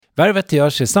Värvet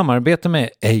görs i samarbete med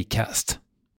Acast.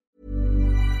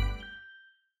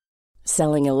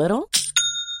 Selling a little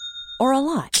or a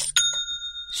lot?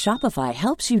 Shopify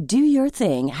helps you do your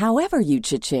thing however you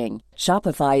cha-ching.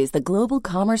 Shopify is the global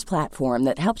commerce platform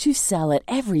that helps you sell at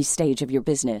every stage of your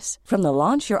business. From the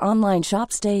launch your online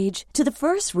shop stage to the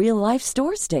first real-life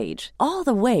store stage, all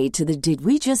the way to the did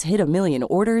we just hit a million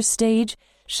orders stage.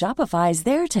 Shopify is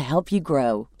there to help you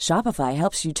grow. Shopify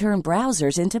helps you turn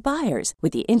browsers into buyers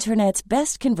with the internet's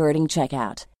best converting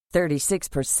checkout.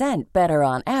 36% better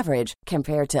on average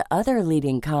compared to other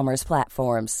leading commerce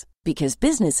platforms. Because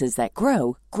businesses that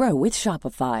grow, grow with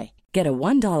Shopify. Get a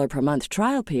 $1 per month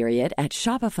trial period at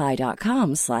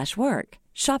shopify.com/work.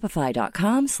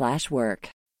 Shopify.com/work.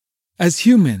 As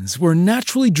humans, we're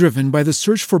naturally driven by the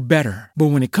search for better.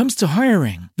 But when it comes to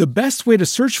hiring, the best way to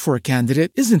search for a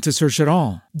candidate isn't to search at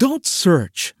all. Don't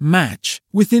search, match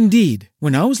with Indeed.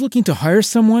 When I was looking to hire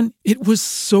someone, it was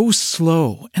so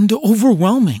slow and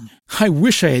overwhelming. I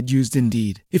wish I had used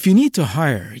Indeed. If you need to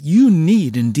hire, you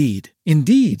need Indeed.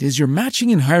 Indeed is your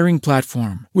matching and hiring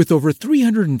platform with over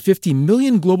 350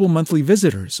 million global monthly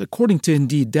visitors, according to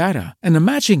Indeed data, and a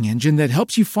matching engine that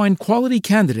helps you find quality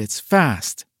candidates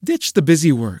fast. Ditch the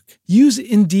busy work. Use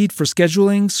Indeed for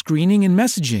scheduling, screening, and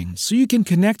messaging so you can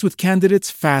connect with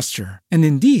candidates faster. And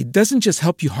Indeed doesn't just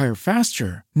help you hire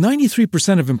faster.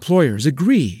 93% of employers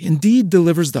agree Indeed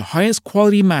delivers the highest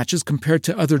quality matches compared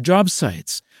to other job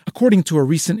sites, according to a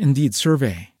recent Indeed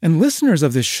survey. And listeners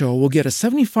of this show will get a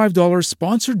 $75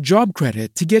 sponsored job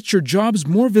credit to get your jobs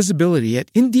more visibility at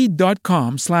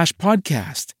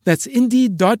Indeed.com/podcast. That's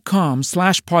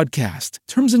Indeed.com/podcast.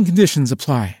 Terms and conditions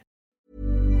apply.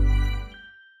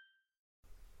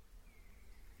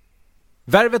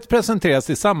 Värvet presenteras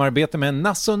i samarbete med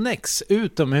Nasonex,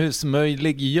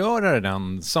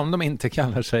 utomhusmöjliggöraren, som de inte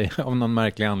kallar sig av någon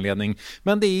märklig anledning.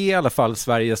 Men det är i alla fall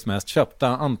Sveriges mest köpta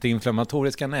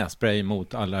antiinflammatoriska nässpray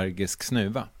mot allergisk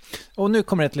snuva. Och nu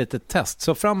kommer ett litet test,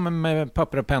 så fram med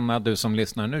papper och penna du som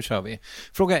lyssnar, nu kör vi.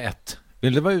 Fråga 1.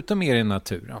 Vill du vara ute mer i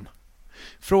naturen?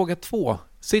 Fråga 2.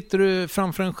 Sitter du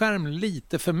framför en skärm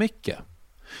lite för mycket?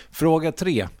 Fråga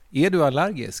 3. Är du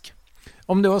allergisk?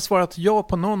 Om du har svarat ja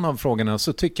på någon av frågorna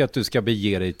så tycker jag att du ska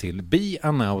bege dig till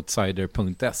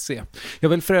beanoutsider.se. Jag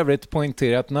vill för övrigt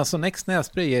poängtera att Nasonex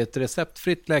nässpray är ett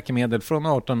receptfritt läkemedel från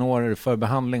 18 år för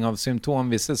behandling av symptom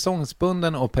vid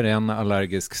säsongsbunden och perenn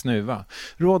allergisk snuva.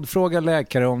 Rådfråga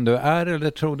läkare om du är eller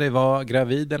tror dig vara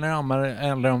gravid eller ammar,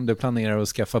 eller om du planerar att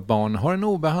skaffa barn, har en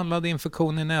obehandlad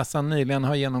infektion i näsan, nyligen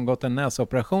har genomgått en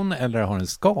näsoperation eller har en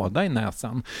skada i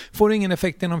näsan. Får ingen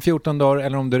effekt inom 14 dagar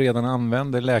eller om du redan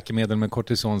använder läkemedel med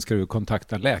kortison ska du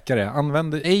kontakta läkare.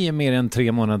 Använd ej mer än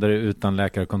 3 månader utan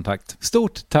läkarkontakt.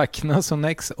 Stort tack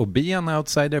Nasonex och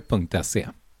beanoutsider.se.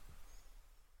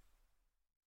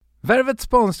 Värvet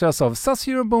sponsras av SAS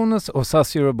Eurobonus och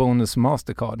SAS Eurobonus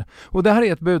Mastercard. Och det här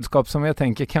är ett budskap som jag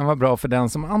tänker kan vara bra för den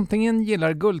som antingen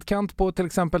gillar guldkant på till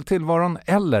exempel tillvaron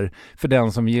eller för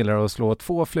den som gillar att slå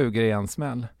 2 flugor i en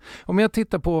smäll. Om jag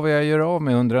tittar på vad jag gör av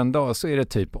med under en dag så är det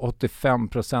typ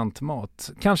 85%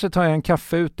 mat. Kanske tar jag en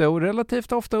kaffe ute och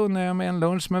relativt ofta unnar jag mig en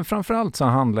lunch, men framförallt så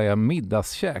handlar jag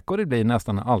middagskäk och det blir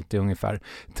nästan alltid ungefär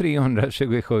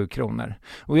 327 kronor.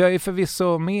 Och jag är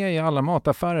förvisso med i alla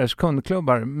mataffärers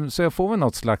kundklubbar så jag får väl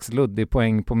något slags luddig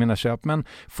poäng på mina köp, men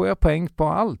får jag poäng på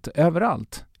allt,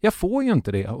 överallt? Jag får ju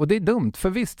inte det och det är dumt, för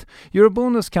visst,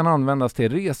 Eurobonus kan användas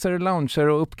till resor, lounger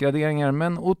och uppgraderingar,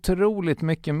 men otroligt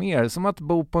mycket mer, som att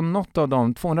bo på något av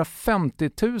de 250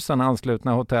 000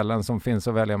 anslutna hotellen som finns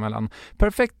att välja mellan.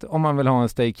 Perfekt om man vill ha en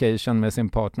staycation med sin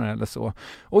partner eller så.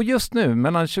 Och just nu,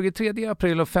 mellan 23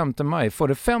 april och 5 maj, får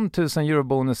du 5 000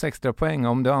 Eurobonus extra poäng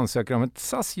om du ansöker om ett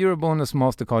SAS Eurobonus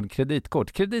Mastercard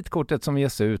kreditkort. Kreditkortet som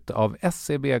ges ut av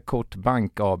SEB Kort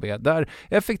Bank AB, där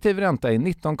effektiv ränta är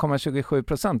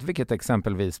 19,27%. Vilket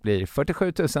exempelvis blir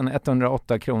 47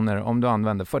 108 kronor om du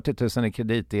använder 40 000 i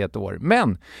kredit i ett år.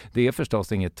 Men det är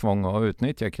förstås inget tvång att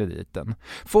utnyttja krediten.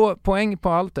 Få poäng på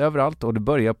allt överallt och du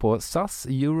börjar på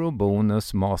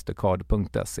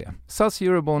saseurobonusmastercard.se.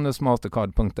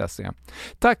 saseurobonusmastercard.se.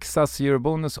 Tack SAS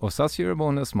Eurobonus och SAS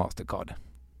Eurobonus Mastercard.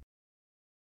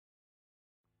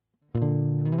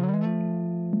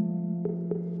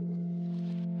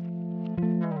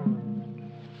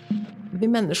 Vi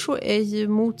människor är ju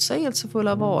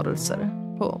motsägelsefulla varelser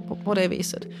på det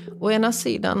viset. Å ena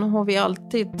sidan har vi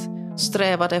alltid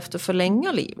strävat efter att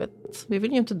förlänga livet. Vi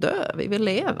vill ju inte dö, vi vill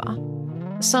leva.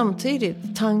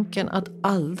 Samtidigt tanken att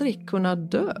aldrig kunna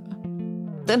dö,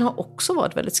 den har också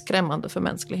varit väldigt skrämmande för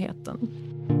mänskligheten.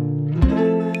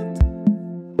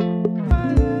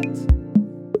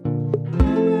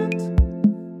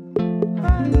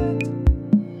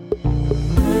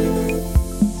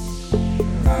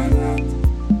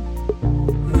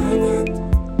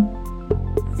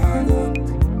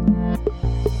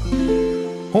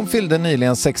 fyllde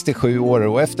nyligen 67 år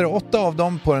och efter 8 av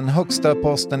dem på den högsta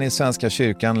posten i Svenska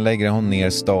kyrkan lägger hon ner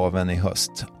staven i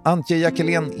höst. Antje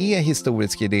Jackelén är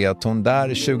historisk i det att hon där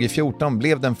 2014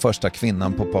 blev den första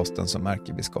kvinnan på posten som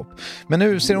ärkebiskop. Men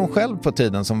hur ser hon själv på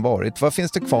tiden som varit? Vad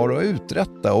finns det kvar att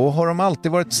uträtta? Och har de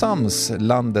alltid varit sams,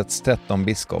 landets 13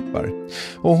 biskopar?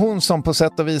 Och hon som på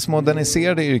sätt och vis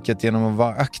moderniserade yrket genom att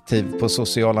vara aktiv på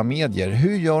sociala medier,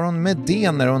 hur gör hon med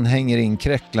det när hon hänger in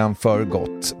kräcklan för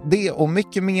gott? Det och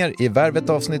mycket mer i Värvet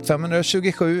avsnitt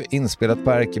 527 inspelat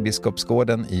på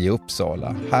Ärkebiskopsgården i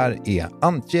Uppsala. Här är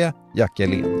Antje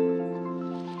Jackelén.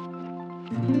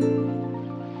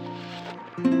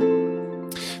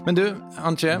 Men du,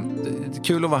 Antje,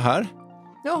 kul att vara här.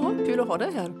 Ja, kul att ha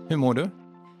dig här. Hur mår du?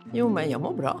 Jo, men jag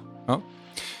mår bra. Ja.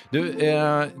 Du,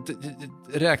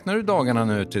 räknar du dagarna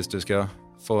nu tills du ska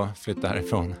få flytta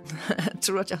härifrån? Jag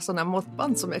tror att jag har sådana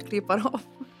måttband som jag klipper av.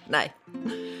 Nej,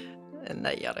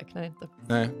 jag räknar inte.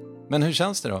 Nej, men hur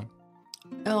känns det då?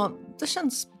 Ja, det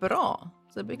känns bra.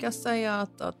 Så jag brukar säga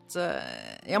att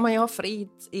jag har frid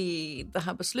i det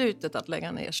här beslutet att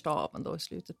lägga ner staven då i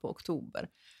slutet på oktober.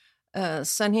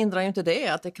 Sen hindrar ju inte det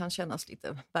att det kan kännas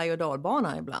lite berg- och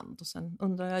dalbana ibland. Och sen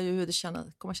undrar jag ju hur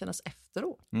det kommer kännas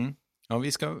efteråt. Mm. Ja,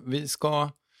 vi ska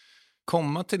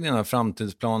komma till dina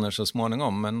framtidsplaner så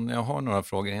småningom, men jag har några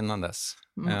frågor innan dess.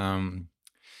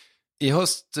 I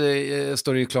höst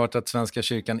står det ju klart att Svenska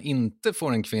kyrkan inte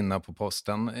får en kvinna på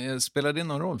posten. Spelar det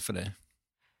någon roll för dig?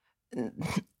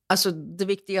 Alltså det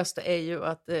viktigaste är ju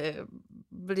att det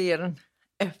blir en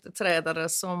efterträdare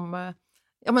som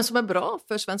är bra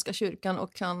för Svenska kyrkan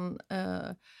och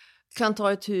kan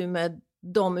ta itu med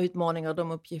de utmaningar och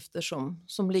de uppgifter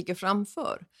som ligger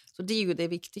framför. Så det är ju det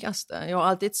viktigaste. Jag har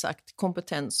alltid sagt att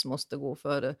kompetens måste gå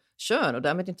före kön och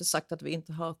därmed inte sagt att vi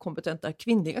inte har kompetenta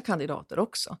kvinnliga kandidater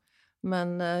också.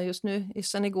 Men just nu,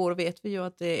 sen igår vet vi ju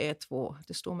att det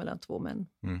står mellan 2 män.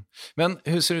 Mm. Men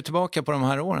hur ser du tillbaka på de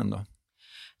här åren då?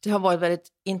 Det har varit väldigt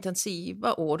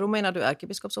intensiva år. Då menar du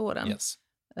ärkebiskopsåren? Yes.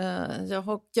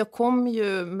 Jag kom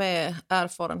ju med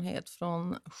erfarenhet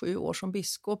från 7 år som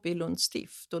biskop i Lunds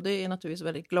stift och det är jag naturligtvis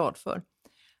väldigt glad för.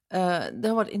 Det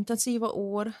har varit intensiva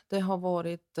år, det har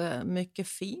varit mycket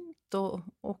fint och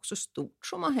också stort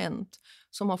som har hänt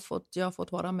som jag har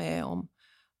fått vara med om.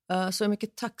 Så jag är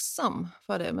mycket tacksam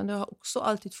för det, men det har också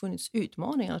alltid funnits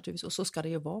utmaningar naturligtvis och så ska det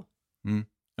ju vara. Mm.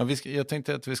 Ja, jag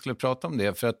tänkte att vi skulle prata om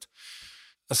det för att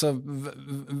alltså,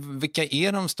 vilka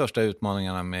är de största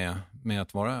utmaningarna med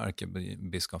att vara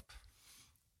ärkebiskop?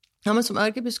 Ja, men som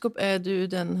ärkebiskop är du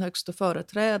den högsta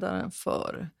företrädaren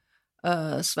för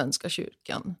Svenska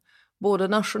kyrkan. Både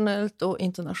nationellt och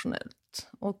internationellt.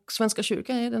 Och Svenska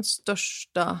kyrkan är den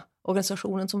största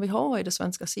organisationen som vi har i det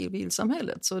svenska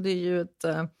civilsamhället. Så det är ju ett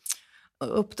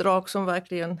uppdrag som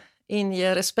verkligen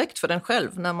inger respekt för den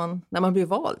själv när man blir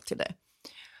vald till det.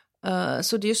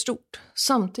 Så det är stort.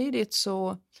 Samtidigt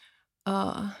så,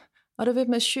 du vet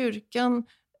med kyrkan,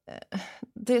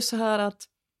 det är så här att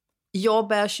jag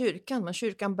bär kyrkan, men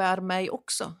kyrkan bär mig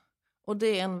också. Och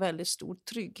det är en väldigt stor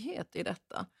trygghet i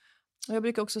detta. Och jag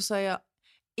brukar också säga,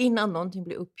 innan någonting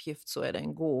blir uppgift så är det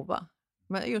en gåva.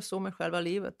 Men det är ju så med själva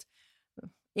livet.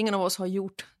 Ingen av oss har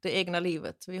gjort det egna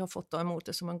livet. Vi har fått ta emot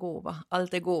det som en gåva.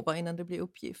 Allt är gåva innan det blir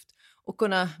uppgift. Och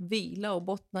kunna vila och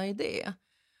bottna i det.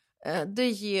 Det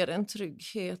ger en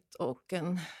trygghet och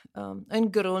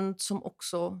en grund som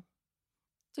också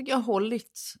tycker jag har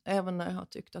hållit. Även när jag har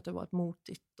tyckt att det varit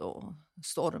motigt och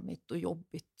stormigt och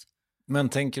jobbigt. Men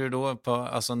tänker du då på,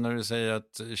 alltså när du säger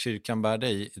att kyrkan bär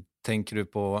dig, tänker du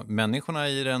på människorna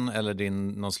i den eller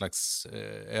någon slags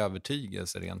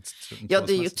övertygelse rent? Ja,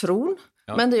 det är ju tron,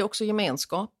 men det är också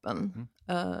gemenskapen,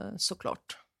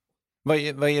 såklart. Vad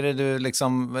är det du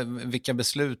liksom, vilka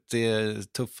beslut är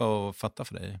tuffa att fatta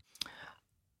för dig?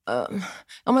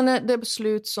 Det är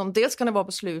beslut som, dels kan det vara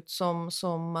beslut som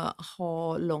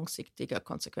har långsiktiga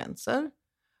konsekvenser.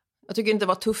 Jag tycker inte det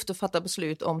var tufft att fatta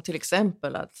beslut om till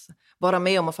exempel att vara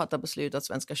med om att fatta beslut att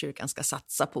Svenska kyrkan ska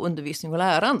satsa på undervisning och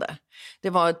lärande. Det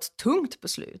var ett tungt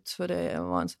beslut för det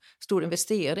var en stor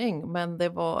investering, men det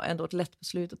var ändå ett lätt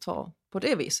beslut att ta på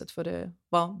det viset för det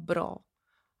var bra.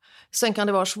 Sen kan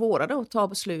det vara svårare att ta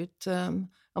beslut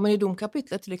i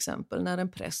domkapitlet till exempel när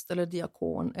en präst eller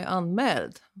diakon är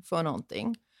anmäld för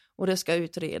någonting och det ska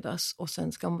utredas och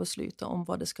sen ska man besluta om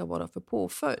vad det ska vara för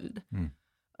påföljd.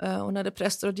 Och när det är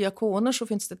präster och diakoner så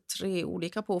finns det 3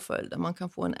 olika påföljder. Man kan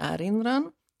få en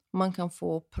erinran, man kan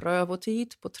få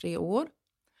prövotid på 3 år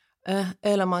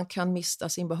eller man kan mista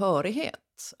sin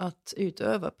behörighet att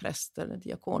utöva präst- eller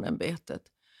diakonämbetet.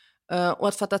 Och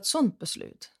att fatta ett sådant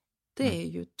beslut, det är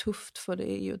ju tufft för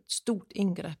det är ju ett stort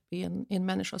ingrepp i en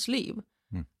människas liv.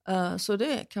 Så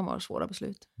det kan vara svåra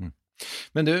beslut.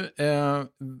 Men du,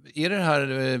 är det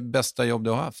här bästa jobb du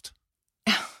har haft?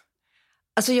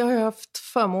 Alltså jag har haft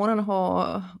förmånen att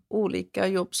ha olika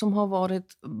jobb som har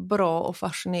varit bra och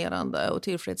fascinerande och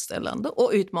tillfredsställande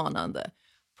och utmanande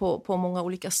på många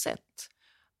olika sätt.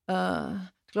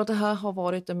 Klart det här har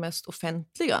varit det mest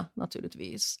offentliga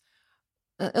naturligtvis.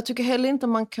 Jag tycker heller inte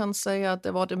man kan säga att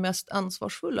det var det mest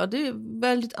ansvarsfulla. Det är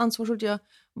väldigt ansvarsfullt. Jag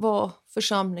var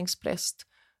församlingspräst.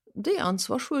 Det är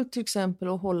ansvarsfullt till exempel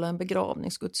att hålla en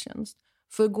begravningsgudstjänst.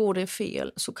 För går det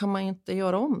fel så kan man inte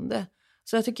göra om det.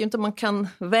 Så jag tycker inte man kan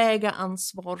väga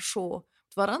ansvar så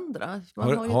åt varandra.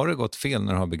 Har det gått fel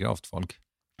när du har begravt folk?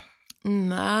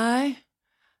 Nej.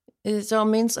 Jag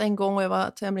minns en gång jag var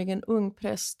tämligen ung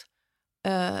präst.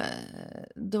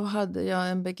 Då hade jag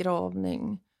en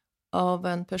begravning av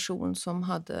en person som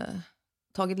hade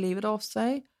tagit livet av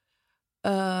sig.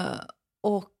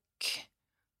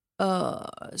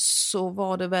 Så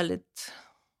var det väldigt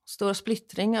stora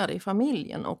splittringar i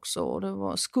familjen också. Och det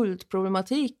var,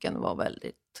 skuldproblematiken var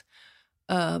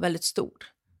väldigt stor.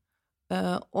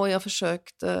 Och jag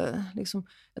försökte,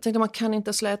 jag tänkte man kan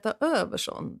inte släta över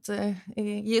sånt.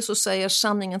 Jesus säger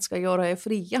sanningen ska göra er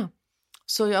fria.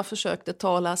 Så jag försökte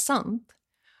tala sant.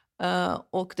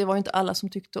 Och det var inte alla som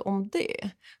tyckte om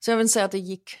det. Så jag vill inte säga att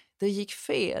det gick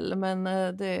fel, men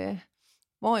det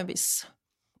var en viss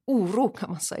oro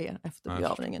kan man säga efter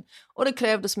begravningen. Och det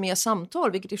krävdes mer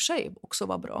samtal, vilket i sig också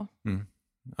var bra.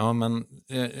 Ja, men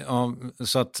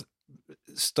så att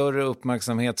större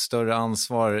uppmärksamhet, större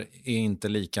ansvar är inte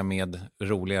lika med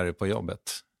roligare på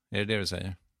jobbet. Är det du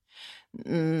säger?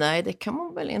 Nej, det kan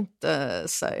man väl inte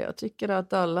säga. Jag tycker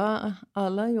att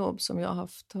alla jobb som jag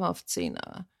har haft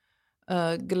sina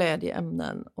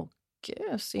glädjeämnen och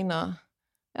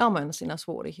sina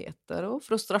svårigheter och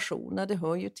frustrationer. Det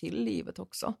hör ju till livet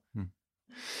också.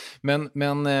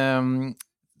 Men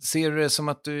ser du det som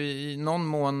att du i någon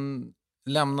mån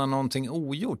lämnar någonting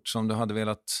ogjort som du hade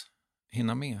velat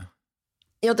hinna med?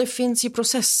 Ja, det finns ju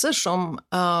processer som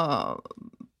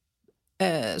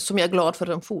jag är glad för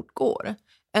att de fortgår.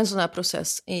 En sån här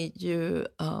process är ju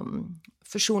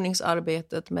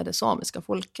försoningsarbetet med det samiska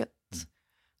folket.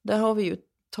 Där har vi ju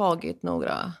tagit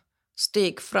några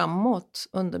steg framåt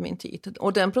under min tid.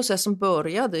 Och den processen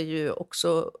började ju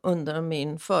också under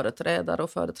min företrädare och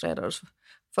företrädare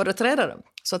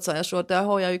så att säga. Så där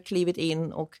har jag ju klivit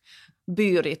in och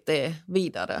burit det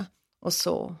vidare. Och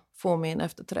så får min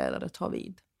efterträdare ta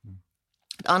vid.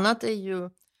 Ett annat är ju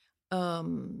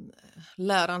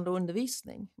lärande och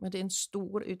undervisning. Men det är en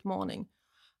stor utmaning.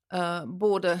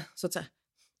 Både så att säga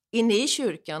inne i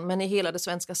kyrkan men i hela det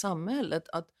svenska samhället.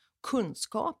 Att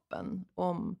kunskapen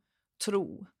om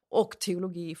tro och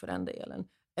teologi för den delen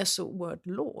är så oerhört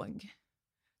låg.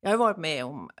 Jag har varit med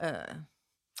om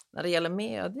när det gäller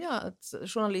media att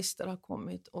journalister har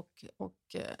kommit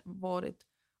och varit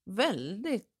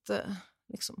väldigt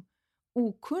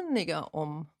okunniga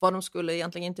om vad de skulle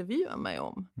egentligen intervjua mig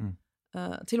om.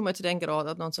 Till och med till den grad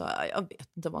att någon sa jag vet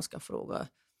inte vad man ska fråga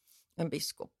en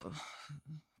biskop.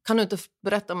 Kan du inte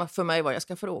berätta för mig vad jag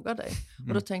ska fråga dig?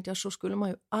 Och då tänkte jag så skulle man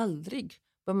ju aldrig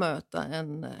bemöta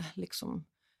en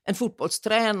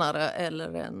fotbollstränare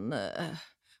eller en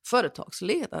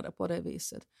företagsledare på det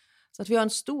viset. Så att vi har en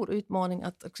stor utmaning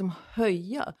att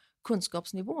höja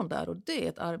kunskapsnivån där och det är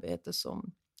ett arbete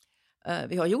som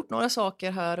vi har gjort några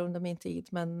saker här under min tid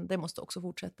men det måste också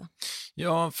fortsätta.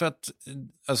 Ja, för att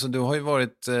alltså, du har ju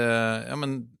varit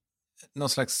någon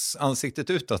slags ansiktet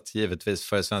utåt givetvis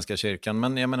för Svenska kyrkan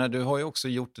men jag menar du har ju också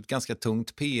gjort ett ganska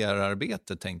tungt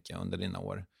PR-arbete tänker jag under dina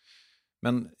år.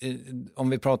 Men om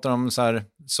vi pratar om så här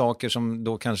saker som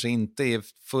då kanske inte är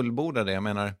fullbordade, jag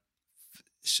menar,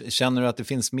 känner du att det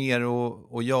finns mer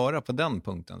att göra på den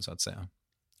punkten så att säga?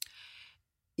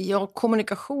 Ja,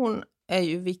 kommunikation är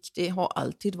ju viktig, har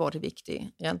alltid varit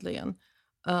viktig egentligen.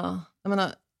 Jag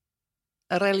menar,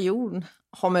 religion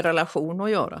har med relation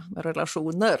att göra, med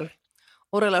relationer.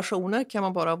 Och relationer kan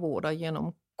man bara vårda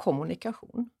genom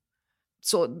kommunikation.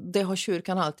 Så det har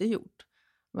kyrkan alltid gjort.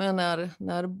 Men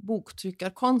när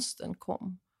boktryckarkonsten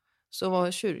kom så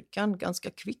var kyrkan ganska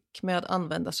kvick med att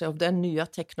använda sig av den nya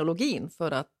teknologin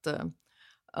för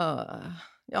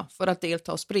att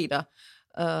delta och sprida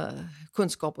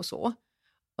kunskap och så.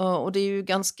 Och det är ju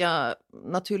ganska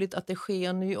naturligt att det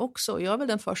sker nu också. Jag är väl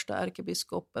den första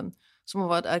ärkebiskopen som har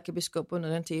varit ärkebiskop under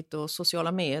en tid då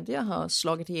sociala medier har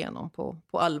slagit igenom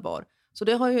på allvar. Så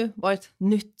det har ju varit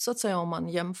nytt så att säga om man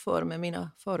jämför med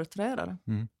mina företrädare.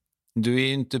 Du är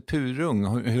ju inte purung.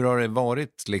 Hur har det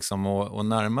varit liksom att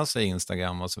närma sig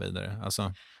Instagram och så vidare? Alltså,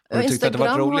 har du tyckt att det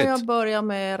varit roligt? Har jag börjat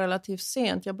med relativt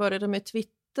sent. Jag började med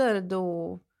Twitter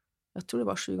då Jag tror det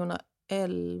var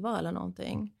 2011 eller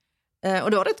någonting.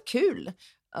 Och det var rätt kul.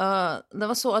 Det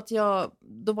var så att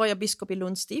då var jag biskop i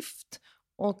Lunds stift.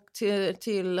 Och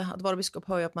till att vara biskop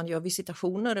hör jag att man gör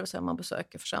visitationer, det vill säga man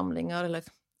besöker församlingar. Eller,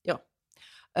 ja.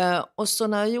 Och så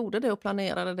när jag gjorde det och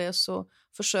planerade det så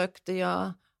försökte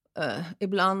jag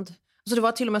ibland... Så det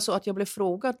var till och med så att jag blev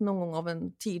frågad någon gång av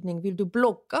en tidning, vill du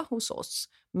blogga hos oss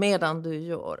medan du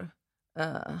gör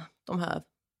de här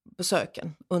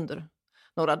besöken under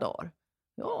några dagar?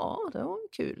 Ja, det var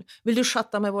kul. Vill du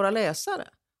chatta med våra läsare?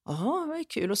 Ja, det var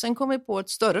kul. Och sen kom vi på ett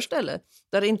större ställe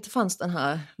där det inte fanns den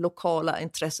här lokala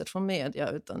intresset från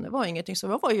media, utan det var ingenting.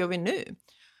 Så vad gör vi nu?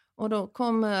 Och då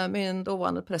kom min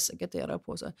dåvarande pressekreterare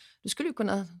på sig. Du skulle ju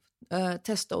kunna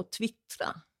testa att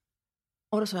twittra.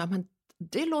 Och då sa jag, men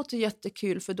det låter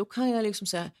jättekul, för då kan jag liksom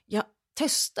säga, jag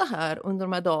testar här under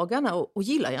de här dagarna och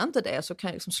gillar jag inte det så kan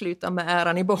jag liksom sluta med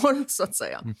äran i behåll, så att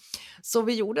säga. Så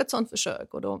vi gjorde ett sånt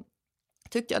försök och då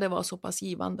tyckte jag det var så pass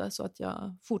givande så att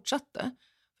jag fortsatte.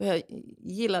 För jag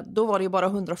gillade, då var det ju bara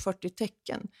 140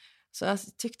 tecken. Så jag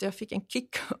tyckte jag fick en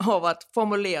kick av att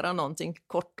formulera någonting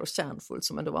kort och kärnfullt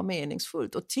som ändå var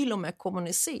meningsfullt. Och till och med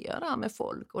kommunicera med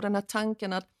folk. Och den här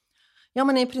tanken att ja,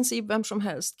 men i princip vem som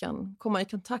helst kan komma i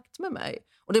kontakt med mig.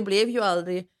 Och det blev ju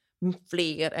aldrig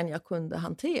fler än jag kunde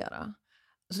hantera.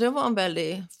 Så det var en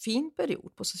väldigt fin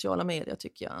period på sociala medier,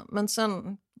 tycker jag. Men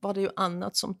sen var det ju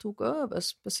annat som tog över.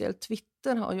 Speciellt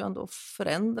Twitter har ju ändå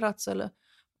förändrats eller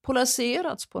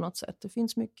polariserats på något sätt. Det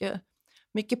finns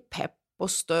mycket pepp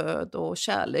och stöd och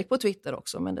kärlek på Twitter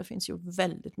också. Men det finns ju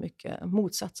väldigt mycket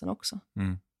motsatsen också.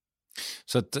 Mm.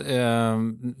 Så att,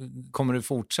 kommer du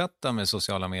fortsätta med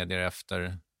sociala medier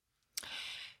efter?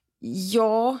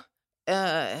 Ja,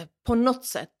 på något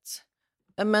sätt.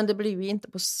 Men det blir ju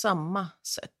inte på samma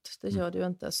sätt. Det gör det ju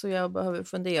inte. Så jag behöver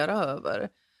fundera över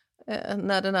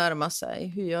när det närmar sig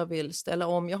hur jag vill ställa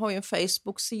om. Jag har ju en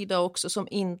Facebook-sida också som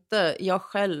inte jag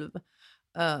själv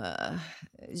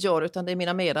gör, utan det är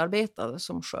mina medarbetare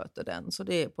som sköter den. Så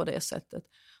det är på det sättet.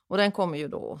 Och den kommer ju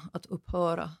då att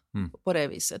upphöra på det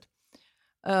viset.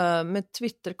 Med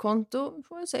Twitterkonto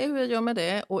får jag se hur jag gör med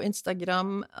det. Och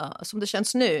Instagram, som det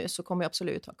känns nu, så kommer jag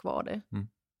absolut ha kvar det. Mm.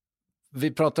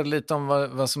 Vi pratade lite om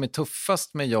vad som är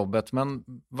tuffast med jobbet, men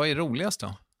vad är roligast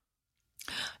då?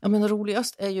 Ja, men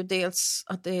roligast är ju dels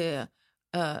att det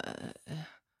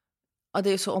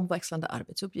är så omväxlande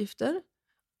arbetsuppgifter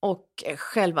och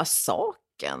själva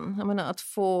saken. Jag menar, att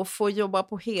få jobba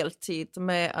på heltid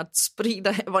med att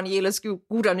sprida evangeliets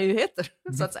goda nyheter,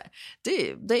 så att säga.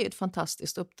 Det är ett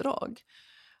fantastiskt uppdrag.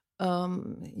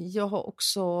 Jag har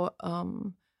också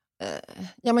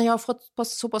jag har fått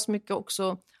så pass mycket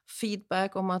också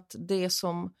feedback om att det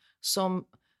som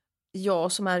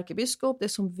jag som ärkebiskop, det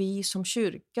som vi som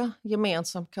kyrka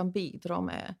gemensamt kan bidra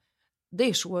med, det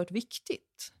är så oerhört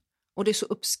viktigt. Och det är så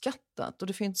uppskattat och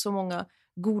det finns så många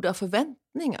goda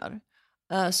förväntningar.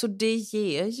 Så det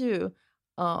ger ju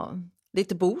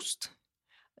lite boost.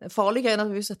 Farliga är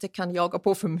naturligtvis att det kan jaga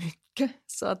på för mycket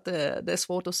så att det är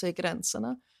svårt att se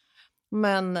gränserna.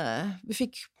 Men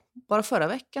bara förra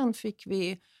veckan fick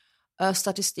vi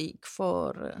statistik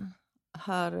för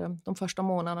de första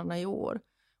månaderna i år.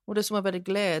 Och det som är väldigt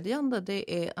glädjande,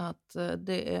 det är att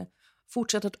det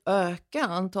fortsätter att öka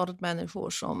antalet människor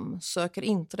som söker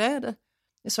inträde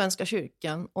i Svenska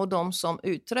kyrkan. Och de som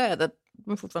utträder,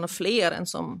 de är fortfarande fler än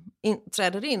som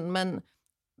träder in, men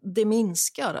det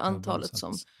minskar antalet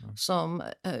som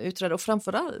utträder. Och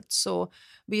framförallt så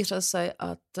visar det sig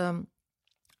att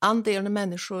andelen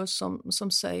människor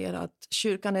som säger att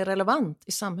kyrkan är relevant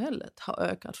i samhället har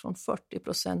ökat från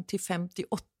 40% till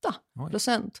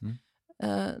 58%.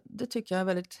 Det tycker jag är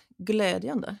väldigt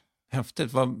glädjande.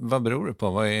 Häftigt. Vad beror det på?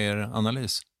 Vad är er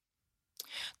analys?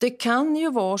 Det kan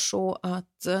ju vara så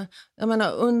att, jag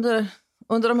menar, under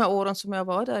de här åren som jag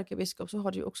var ärkebiskop så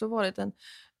har det ju också varit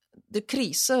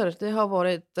kriser. Det har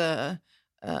varit,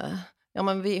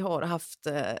 vi har haft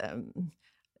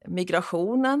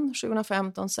migrationen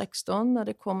 2015-16 när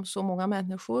det kom så många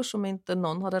människor som inte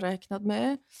någon hade räknat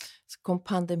med. Så kom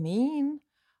pandemin,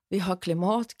 vi har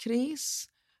klimatkris,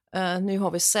 nu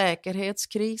har vi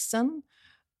säkerhetskrisen.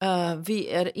 Vi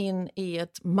är in i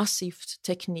ett massivt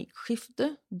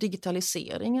teknikskifte,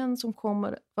 digitaliseringen som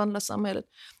kommer vandla samhället.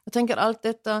 Jag tänker allt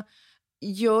detta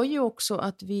gör ju också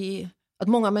att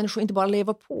många människor inte bara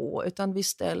lever på utan vi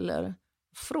ställer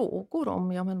frågor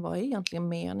om vad är egentligen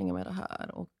meningen med det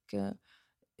här och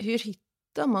hur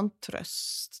hittar man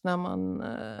tröst när man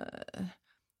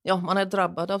är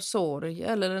drabbad av sorg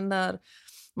eller när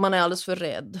man är alldeles för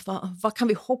rädd. Vad kan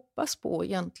vi hoppas på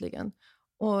egentligen?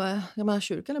 Och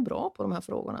kyrkan är bra på de här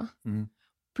frågorna.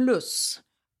 Plus,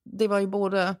 det var ju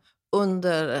både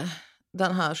under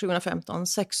den här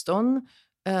 2015-16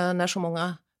 när så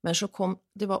många människor kom,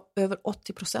 det var över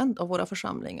 80% av våra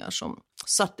församlingar som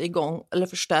satte igång eller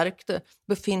förstärkte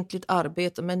befintligt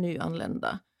arbete med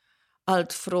nyanlända.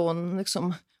 Allt från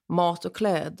liksom mat och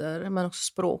kläder, men också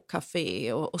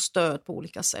språkcafé och stöd på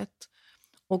olika sätt.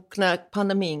 Och när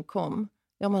pandemin kom,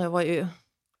 ja, men det var ju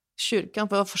kyrkan,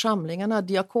 för församlingarna,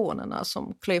 diakonerna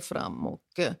som klev fram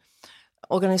och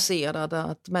organiserade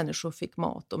att människor fick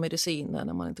mat och mediciner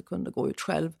när man inte kunde gå ut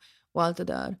själv och allt det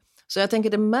där. Så jag tänker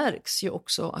det märks ju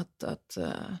också att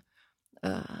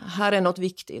här är något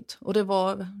viktigt. Och det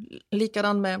var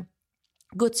likadant med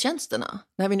gudstjänsterna.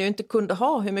 När vi nu inte kunde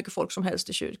ha hur mycket folk som helst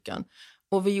i kyrkan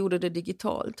och vi gjorde det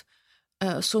digitalt,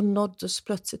 så nåddes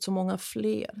plötsligt så många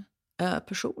fler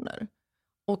personer.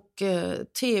 Och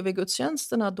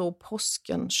tv-gudstjänsterna då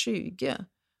påsken 20,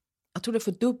 jag tror det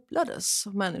fördubblades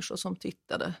av människor som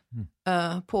tittade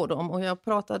på dem. Och jag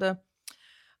pratade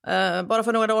bara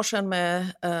för några år sedan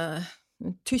med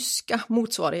tyska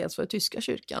motsvarighet för tyska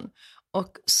kyrkan.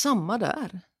 Och samma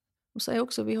där. De säger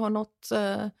också att vi har nått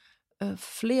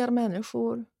fler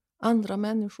människor, andra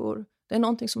människor. Det är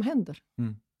någonting som händer.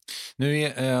 Mm.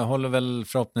 Nu håller väl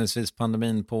förhoppningsvis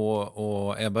pandemin på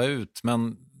att ebba ut,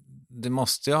 men det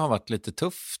måste ju ha varit lite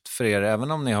tufft för er,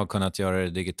 även om ni har kunnat göra det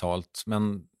digitalt.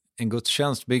 Men en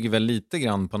gudstjänst bygger väl lite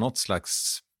grann på något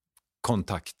slags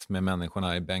kontakt med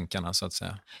människorna i bänkarna, så att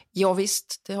säga. Ja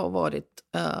visst, det har varit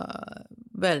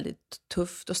väldigt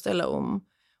tufft att ställa om.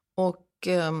 Och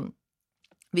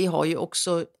vi har ju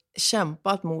också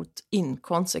kämpat mot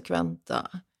inkonsekventa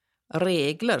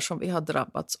regler som vi har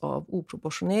drabbats av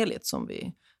oproportionerligt, som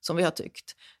vi har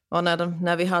tyckt. Ja,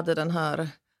 när vi hade den här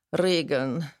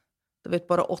regeln,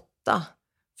 bara 8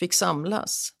 fick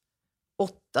samlas,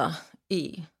 8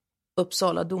 i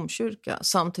Uppsala domkyrka,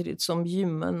 samtidigt som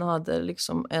gymmen hade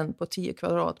liksom en på 10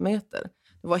 kvadratmeter.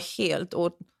 Det var helt,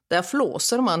 och där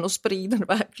flåser man och sprider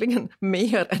verkligen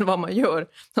mer än vad man gör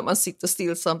när man sitter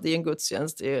stillsamt i en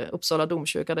gudstjänst i Uppsala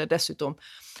domkyrka. Det är dessutom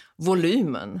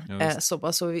volymen är så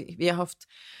pass, vi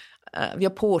har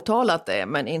påtalat det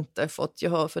men inte fått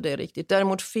gehör för det riktigt.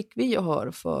 Däremot fick vi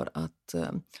gehör för att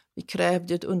vi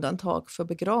krävde ett undantag för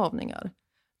begravningar.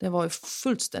 Det var ju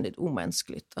fullständigt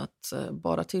omänskligt att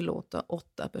bara tillåta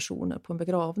 8 personer på en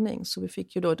begravning. Så vi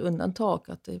fick ju då ett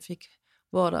undantag att det fick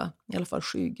vara i alla fall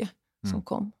 20 som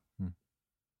kom. Mm.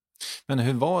 Men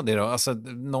hur var det då? Alltså,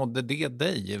 nådde det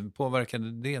dig?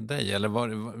 Påverkade det dig? Eller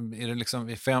är det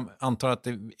liksom, för jag antar att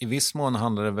i viss mån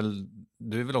handlar det väl,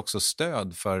 du är väl också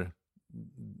stöd för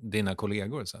dina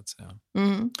kollegor, så att säga?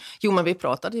 Mm. Jo, men vi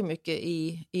pratade ju mycket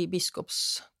i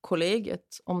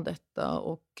biskopskollegiet om detta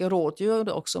och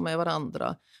rådgjorde också med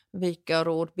varandra vilka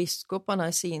råd biskoparna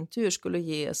i sin tur skulle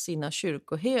ge sina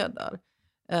kyrkoherdar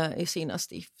i sina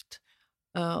stift.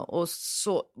 Och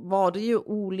så var det ju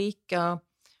olika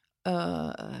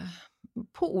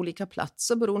på olika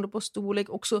platser beroende på storlek,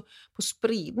 också på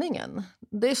spridningen.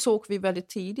 Det såg vi väldigt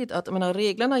tidigt att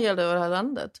reglerna gällde över hela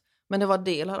landet, men det var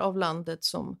delar av landet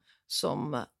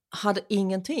som hade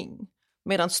ingenting,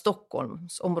 medan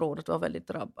Stockholmsområdet var väldigt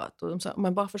drabbat. Och de sa,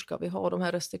 men varför ska vi ha de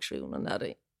här restriktionerna när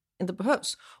det inte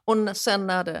behövs? Och sen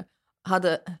när det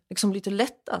hade liksom lite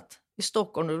lättat i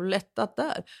Stockholm och lättat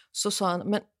där, så sa han,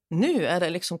 men nu är det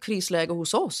liksom krisläge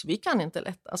hos oss, vi kan inte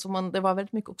lätta. Alltså det var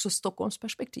väldigt mycket också Stockholms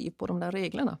perspektiv på de där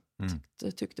reglerna,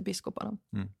 tyckte biskoparna.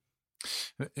 Mm.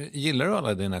 Gillar du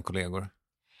alla dina kollegor?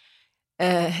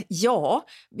 Ja,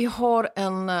 vi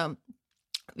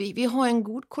har en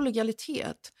god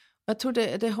kollegialitet. Jag tror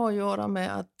det har att göra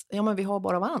med att vi har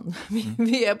bara varann.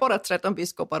 Vi är bara 13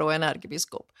 biskopar och en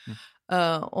ärkebiskop.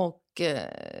 Och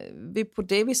vi på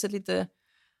det viset lite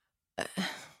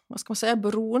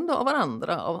beroende av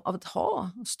varandra, av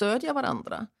att stödja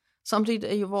varandra.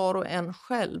 Samtidigt är ju var och en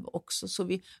själv också, så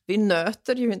vi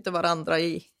nöter ju inte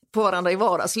på varandra i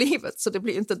vardagslivet, så det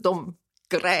blir inte de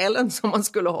grälen som man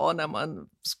skulle ha när man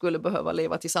skulle behöva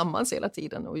leva tillsammans hela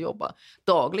tiden och jobba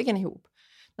dagligen ihop.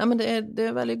 Nej, men det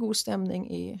är väldigt god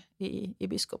stämning i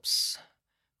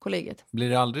biskopskollegiet. Blir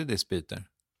det aldrig dispyter?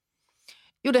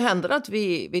 Jo, det händer att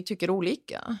vi tycker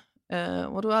olika.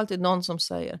 Och då är det alltid någon som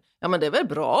säger, ja men det är väl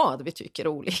bra att vi tycker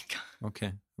olika.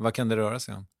 Okej. Vad kan det röra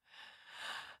sig om?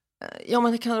 Ja,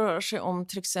 men det kan röra sig om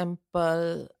till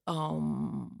exempel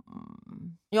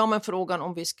frågan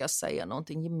om vi ska säga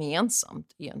någonting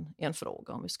gemensamt i en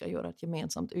fråga, om vi ska göra ett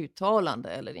gemensamt uttalande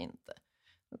eller inte.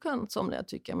 Då kan somliga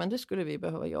tycka, men det skulle vi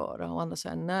behöva göra, och andra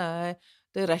säger nej,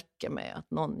 det räcker med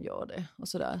att någon gör det och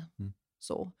sådär.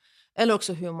 Så. Eller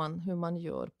också hur man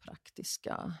gör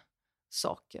praktiska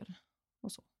saker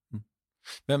och så.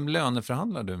 Vem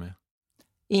löneförhandlar du med?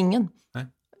 Ingen. Nej,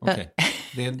 okej.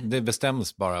 Det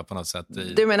bestäms bara på något sätt.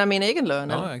 Du menar min egen lön?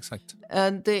 Ja, exakt.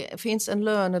 Det finns en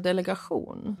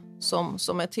lönedelegation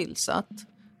som är tillsatt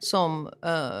som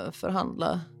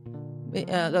förhandlar,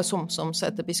 som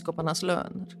sätter biskoparnas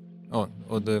löner.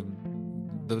 Och då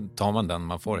tar man den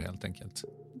man får helt enkelt.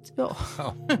 Ja.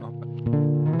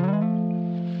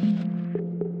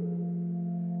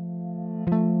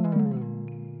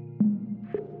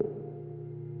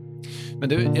 Men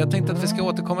du, jag tänkte att vi ska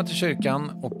återkomma till kyrkan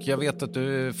och jag vet att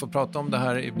du får prata om det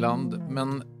här ibland,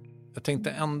 men jag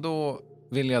tänkte ändå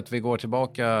vilja att vi går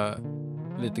tillbaka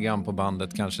lite grann på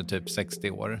bandet, kanske typ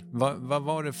 60 år. Vad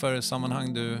var det för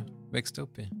sammanhang du växte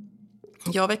upp i?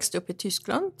 Jag växte upp i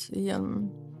Tyskland i en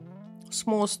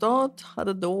småstad,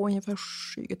 hade då ungefär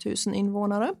 20 000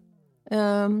 invånare.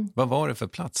 Vad var det för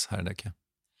plats här, Däcke?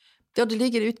 Ja, det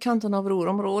ligger i utkanten av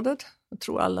Ruhrområdet. Jag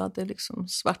tror alla att det är liksom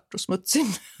svart och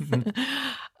smutsigt.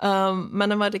 Men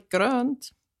det var väldigt grönt,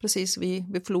 precis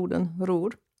vid floden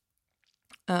Ruhr.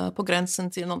 På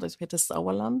gränsen till något som heter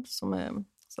Sauerland, som är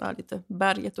så här lite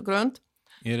berget och grönt.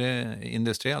 Är det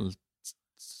industriellt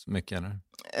mycket eller?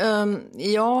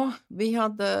 Ja, vi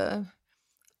hade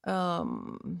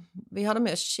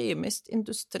mer kemiskt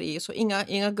industri, så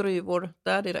inga gruvor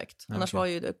där direkt. Okay. Annars var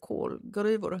ju det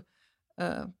kolgruvor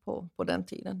på den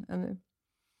tiden ännu.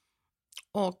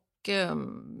 Och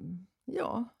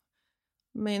ja,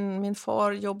 min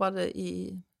far jobbade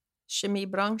i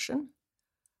kemibranschen.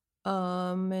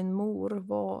 Min mor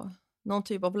var någon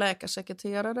typ av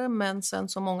läkarsekreterare, men sen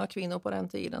som många kvinnor på den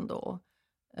tiden då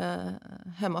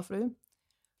hemmafru.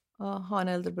 Har en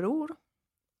äldre bror,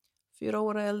 4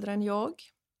 år äldre än jag.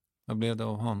 Vad blev det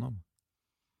av honom?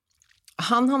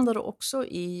 Han hamnade också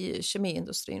i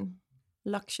kemiindustrin,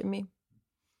 lackkemi.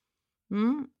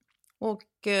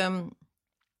 Och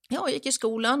jag gick i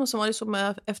skolan och så var det som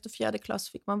efter 4:e klass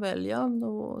fick man välja.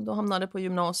 Då hamnade jag på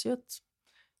gymnasiet.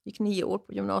 Gick 9 år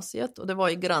på gymnasiet och det var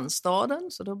i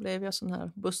grannstaden, så då blev jag sån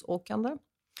här bussåkande.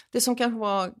 Det som kanske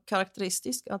var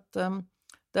karaktäristiskt att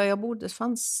där jag bodde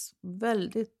fanns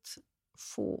väldigt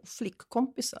få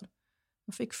flickkompisar.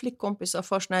 Jag fick flickkompisar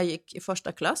först när jag gick i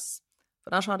 1:a klass.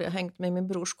 För annars hade jag hängt med min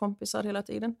brors kompisar hela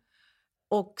tiden.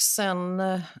 Och sen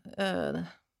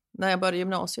när jag började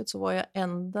gymnasiet så var jag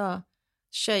enda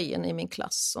tjejen i min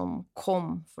klass som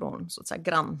kom från så att säga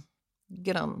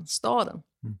grannstaden.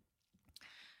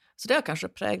 Så det har kanske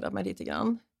präglat mig lite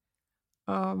grann.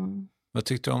 Vad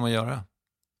tyckte du om att göra?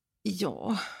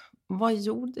 Ja, vad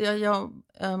gjorde jag?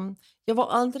 Jag var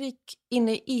aldrig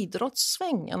inne i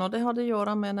idrottssvängen, och det hade att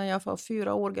göra med när jag var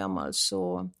 4 år gammal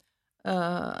så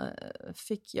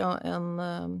fick jag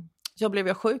jag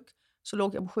blev sjuk, så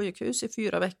låg jag på sjukhus i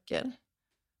 4 veckor.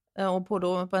 Och på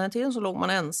den tiden så låg man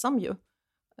ensam ju.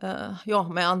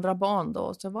 Med andra barn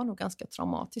då. Så det var nog ganska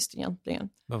traumatiskt egentligen.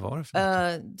 Vad var det för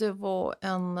något? Det var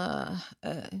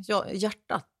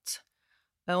hjärtat.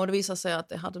 Och det visade sig att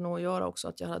det hade nog att göra också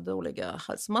att jag hade dåliga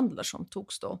halsmandlar som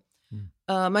togs då.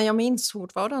 Men jag minns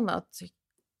fortfarande att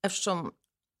eftersom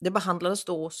det behandlades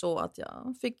då så att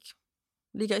jag fick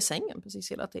ligga i sängen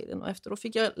precis hela tiden. Och efteråt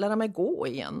fick jag lära mig gå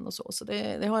igen och så. Så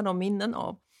det har jag nog minnen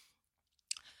av.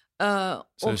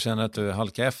 Så du känner att du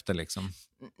halkar efter liksom?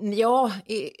 Ja,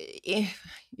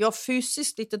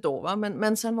 fysiskt lite då. Va?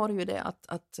 Men sen var det ju det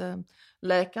att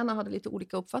läkarna hade lite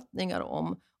olika uppfattningar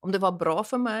om det var bra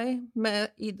för mig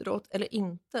med idrott eller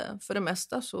inte. För det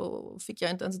mesta så fick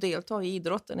jag inte ens delta i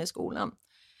idrotten i skolan.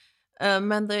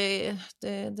 Men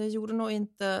det gjorde nog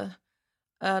inte...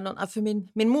 För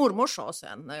min mormor sa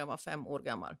sen när jag var 5 år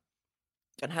gammal: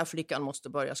 den här flickan måste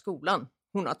börja skolan.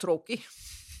 Hon är tråkig.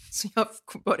 Så jag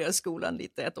började skolan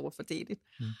lite 1 år för tidigt.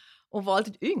 Och var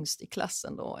alltid yngst i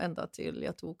klassen då, ända till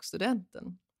jag tog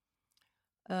studenten.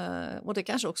 Och det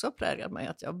kanske också har präglat mig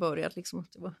att jag började liksom,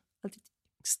 att jag var alltid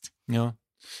yngst. Ja,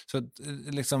 så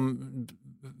liksom,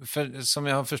 som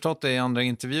jag har förstått det i andra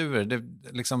intervjuer,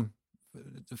 det liksom,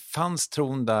 fanns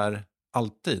tron där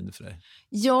alltid för dig?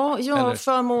 Ja, eller?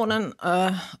 Förmånen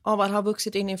av att ha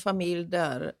vuxit in i en familj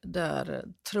där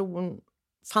tron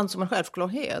fanns som en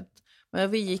självklarhet.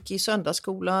 Men vi gick i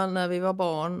söndagsskolan när vi var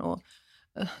barn och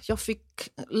jag fick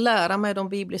lära mig de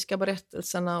bibliska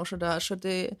berättelserna och sådär. Så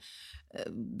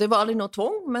det var aldrig något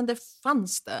tvång, men det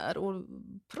fanns där och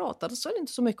pratades väl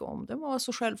inte så mycket om. Det var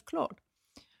så självklart.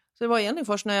 Så det var egentligen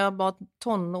först när jag var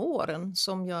tonåren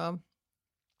som jag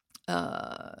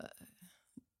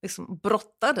liksom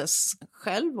brottades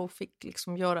själv och fick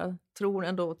liksom göra tron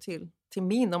ändå till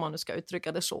min, om man nu ska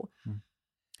uttrycka det så.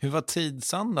 Hur var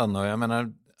tidsandan då? Jag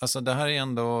menar, alltså det här är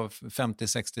ändå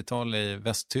 50-60-tal i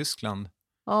Västtyskland.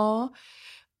 Ja,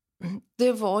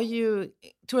 det var ju,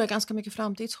 tror jag, ganska mycket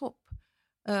framtidshopp.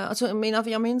 Alltså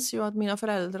jag minns ju att mina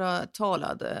föräldrar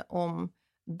talade om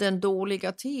den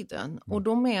dåliga tiden. Och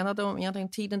då menade de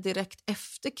egentligen tiden direkt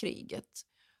efter kriget.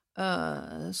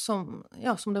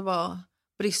 Som det var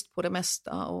brist på det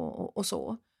mesta och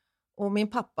så. Och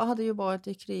min pappa hade ju varit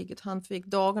i kriget. Han fick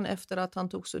dagen efter att han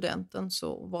tog studenten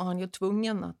så var han ju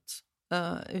tvungen att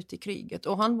ut i kriget.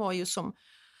 Och han var ju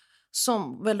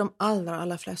som väl de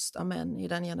allra flesta män i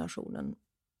den generationen.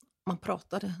 Han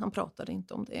pratade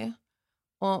inte om det.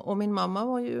 Och min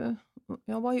mamma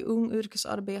jag var ju ung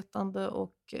yrkesarbetande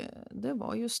och det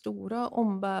var ju stora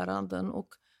ombäranden och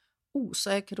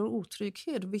osäkerhet och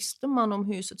otrygghet. Visste man om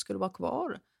huset skulle vara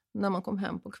kvar när man kom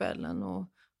hem på kvällen och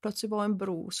plötsligt var en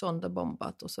bro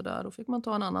sönderbombat och sådär. Då fick man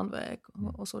ta en annan väg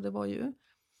och så. Det var ju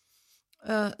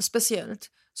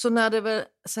speciellt. Så när det väl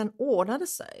sen ordnade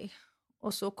sig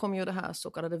och så kom ju det här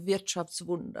så kallade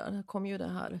Wirtschaftswunder. Det kom ju det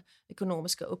här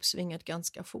ekonomiska uppsvinget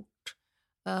ganska fort.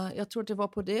 Jag tror att det var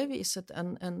på det viset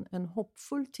en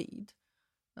hoppfull tid.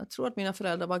 Jag tror att mina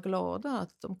föräldrar var glada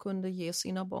att de kunde ge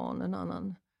sina barn en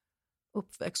annan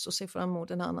uppväxt och se fram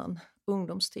emot en annan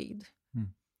ungdomstid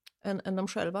än de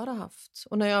själva hade haft.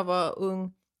 Och när jag var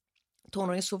ung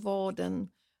tonåring så var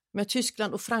med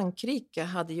Tyskland och Frankrike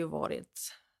hade ju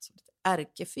varit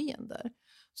ärkefiender.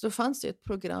 Så då fanns det ett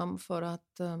program för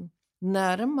att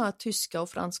närma tyska och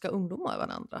franska ungdomar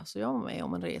varandra. Så jag var med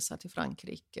om en resa till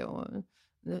Frankrike och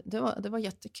det var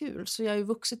jättekul. Så jag har ju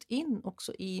vuxit in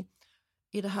också i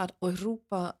det här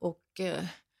Europa och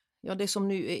det som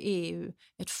nu är EU,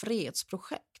 ett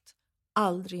fredsprojekt.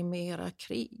 Aldrig mera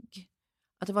krig.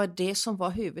 Att det var det som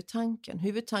var huvudtanken.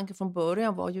 Huvudtanken från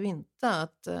början var ju inte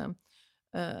att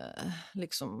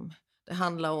det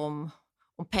handlar om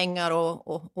pengar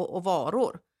och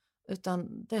varor.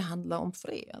 Utan det handlar om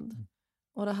fred.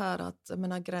 Och det här att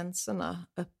gränserna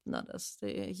öppnades.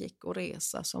 Det gick att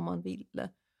resa som man ville.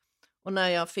 Och när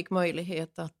jag fick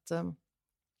möjlighet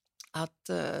att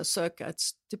söka ett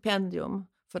stipendium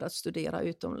för att studera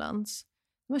utomlands.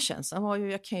 Men känslan var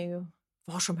ju, jag kan ju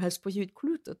var som helst på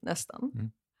jordklotet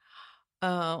nästan.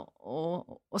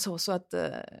 Och så att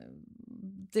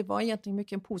det var egentligen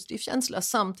mycket en positiv känsla.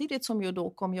 Samtidigt som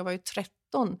jag var ju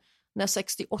 13 när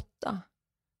 68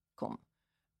 kom.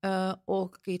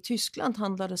 Och i Tyskland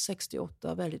handlade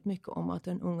 68 väldigt mycket om att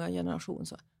den unga generationen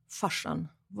sa, farsan,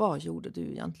 vad gjorde du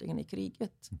egentligen i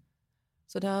kriget?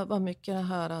 Så det var mycket det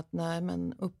här att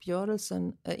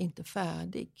uppgörelsen är inte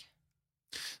färdig.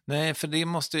 Nej, för det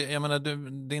måste, jag menar,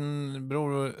 din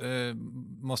bror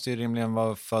måste ju rimligen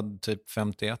vara född typ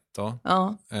 51 då.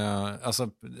 Ja. Alltså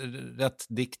rätt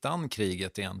diktan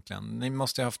kriget egentligen. Ni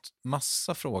måste ha haft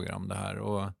massa frågor om det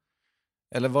här.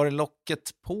 Eller var det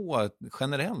locket på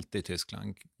generellt i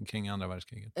Tyskland kring andra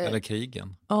världskriget? Eller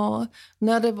krigen? Ja,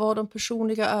 när det var de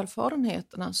personliga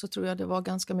erfarenheterna så tror jag det var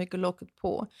ganska mycket locket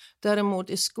på. Däremot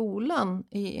i skolan,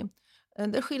 det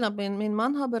är skillnad, min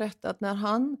man har berättat när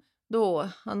han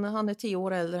är 10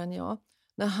 år äldre än jag.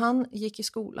 När han gick i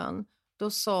skolan, då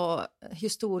sa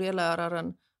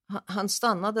historieläraren, han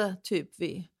stannade typ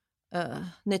vid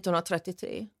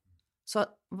 1933. Så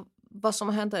vad som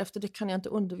hände efter det kan jag inte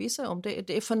undervisa om.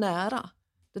 Det är för nära.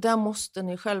 Det där måste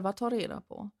ni själva ta reda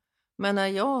på. Men när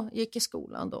jag gick i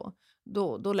skolan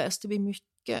då läste vi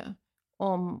mycket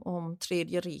om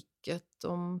Tredje riket,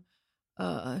 om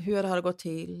hur det har gått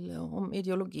till, om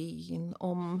ideologin,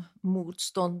 om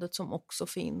motståndet som också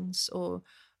finns. Och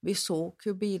vi såg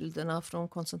ju bilderna från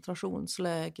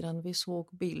koncentrationslägren, vi såg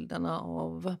bilderna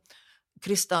av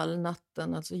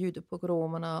kristallnatten, alltså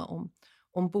judepogromerna,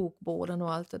 om bokbåden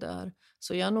och allt det där.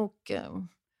 Så jag är nog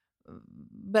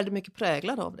väldigt mycket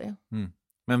präglad av det.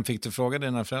 Men fick du fråga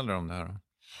dina föräldrar om det här då?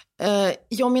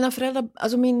 Ja, mina föräldrar,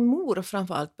 alltså min mor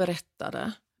framförallt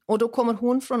berättade. Och då kommer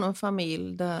hon från en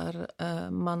familj där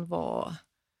man var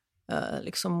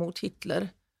liksom mot Hitler.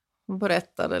 Hon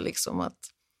berättade liksom att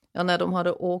när de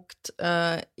hade åkt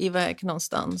iväg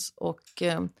någonstans och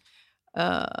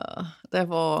det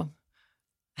var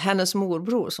hennes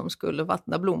morbror som skulle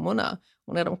vattna blommorna.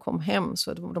 Och när de kom hem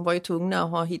så de var ju tvungna att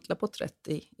ha Hitlerporträtt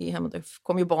i hemmet. Det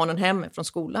kom ju barnen hem från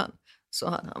skolan. Så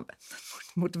hade han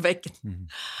vänt mot väggen.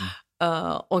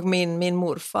 Och min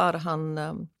morfar,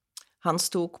 han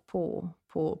stod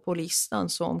på listan.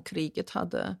 Så om kriget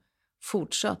hade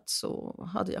fortsatt så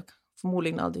hade jag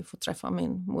förmodligen aldrig fått träffa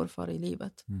min morfar i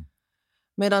livet.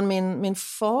 Medan min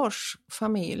fars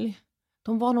familj,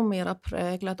 de var nog mera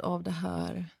präglad av det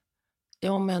här.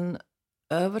 Ja, men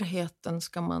överheten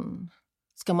ska man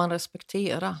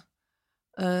respektera.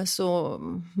 Så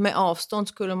med avstånd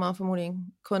skulle man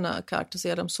förmodligen kunna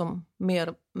karaktärisera dem som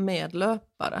mer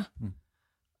medlöpare.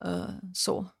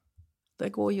 Så det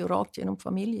går ju rakt genom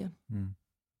familjen.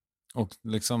 Och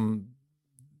liksom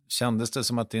kändes det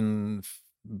som att din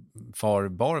far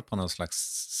bar på någon slags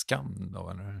skam då,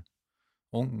 eller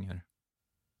ånger?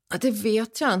 Det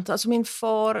vet jag inte. Alltså min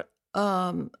far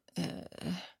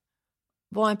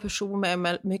var en person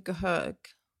med mycket hög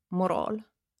moral.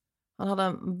 Han hade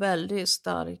en väldigt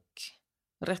stark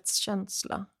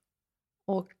rättskänsla.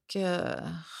 Och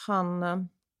det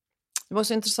var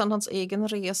så intressant, hans egen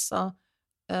resa.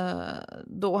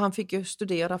 Då han fick ju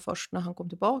studera först när han kom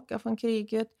tillbaka från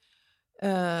kriget.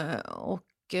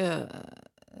 Och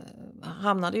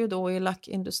hamnade ju då i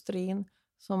lackindustrin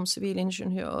som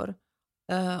civilingenjör.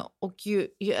 Och ju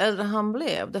äldre han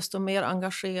blev, desto mer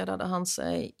engagerade han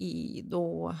sig i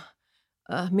då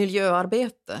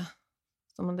miljöarbete.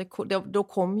 Då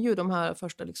kom ju de här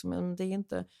första, liksom,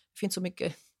 det finns så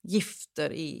mycket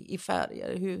gifter i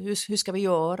färger. Hur ska vi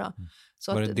göra?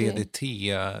 Så var det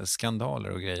DDT-skandaler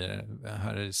och grejer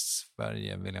här i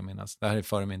Sverige, vill jag minnas? Det här är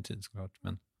före min tid såklart.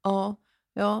 Men...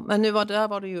 Ja, men nu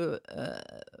var det ju...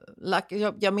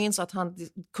 jag minns att han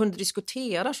kunde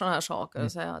diskutera sådana här saker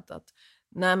och säga att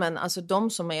nej, men alltså de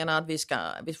som menar att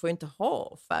vi får inte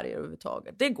ha färger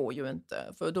överhuvudtaget, det går ju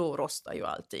inte, för då rostar ju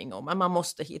allting, men man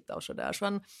måste hitta och sådär.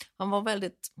 Så han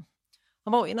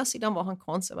var å ena sidan var han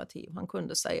konservativ, han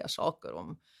kunde säga saker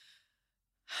om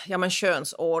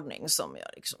könsordning som jag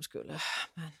liksom skulle,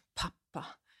 men pappa.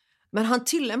 Men han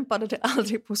tillämpade det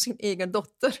aldrig på sin egen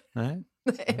dotter. Nej.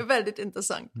 Det är väldigt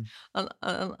intressant.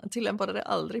 Han tillämpade det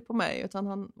aldrig på mig, utan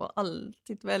han var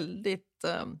alltid väldigt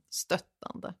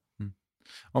stöttande.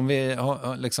 Om vi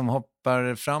liksom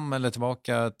hoppar fram eller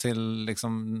tillbaka till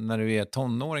liksom när du är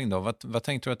tonåring då, vad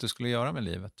tänkte du att du skulle göra med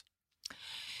livet?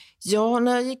 Ja,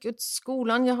 när jag gick ut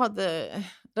skolan, jag hade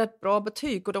rätt bra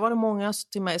betyg, och då var det många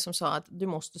till mig som sa att du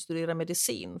måste studera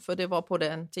medicin, för det var på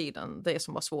den tiden det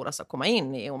som var svårast att komma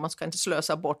in i, och man ska inte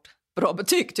slösa bort bra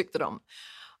betyg, tyckte de.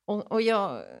 Och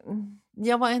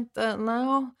jag var inte,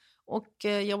 och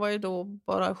jag var ju då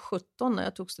bara 17 när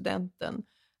jag tog studenten.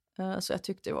 Så jag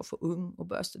tyckte jag var för ung och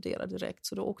började studera direkt.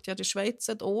 Så då åkte jag till Schweiz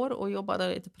ett år och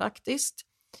jobbade lite praktiskt.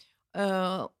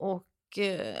 Och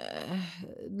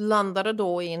landade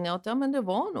då in i att men det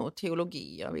var nog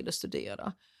teologi jag ville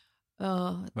studera.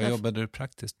 Vad jobbade du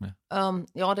praktiskt med?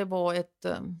 Det var ett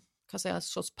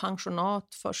sorts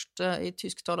pensionat först i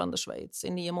tysktalande Schweiz i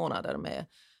 9 månader med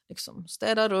liksom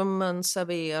städa rummen,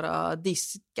 servera,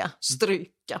 diska,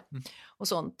 stryka och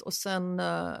sånt. Och sen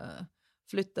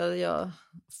flyttade jag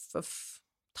för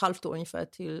ett halvt år ungefär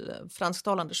till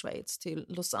fransktalande Schweiz, till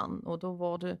Lausanne, och då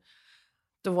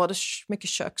var det mycket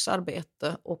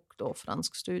köksarbete och då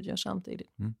fransk studier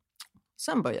samtidigt.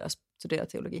 Sen började jag studera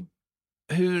teologi.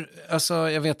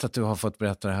 Jag vet att du har fått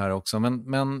berätta det här också,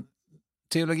 men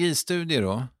teologistudier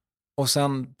då, och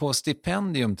sen på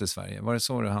stipendium till Sverige, var det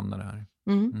så du hamnade här?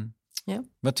 Ja.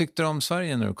 Vad tyckte du om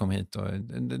Sverige när du kom hit då?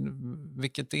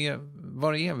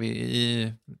 Var är vi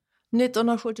i...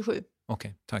 1977.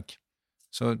 Okej, tack.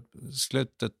 Så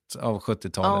slutet av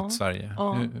 70-talet, Sverige.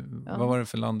 Vad var det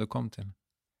för land du kom till?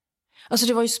 Alltså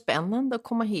det var ju spännande att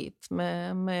komma hit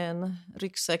med en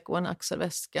ryggsäck och en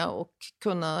axelväska och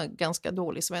kunna ganska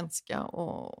dålig svenska.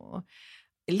 Och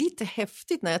lite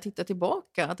häftigt när jag tittar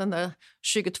tillbaka att den där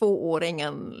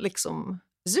 22-åringen liksom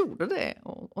gjorde det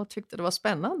och tyckte det var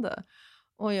spännande.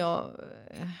 Och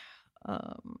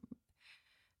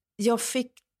jag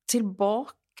fick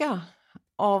tillbaka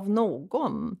av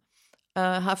någon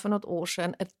här för något år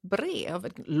sedan ett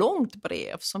långt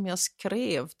brev som jag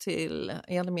skrev till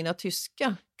en av mina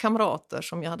tyska kamrater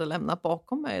som jag hade lämnat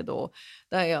bakom mig då,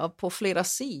 där jag på flera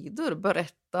sidor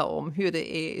berättade om hur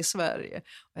det är i Sverige.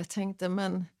 Och jag tänkte,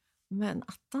 men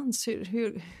attans,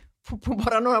 hur på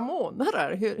bara några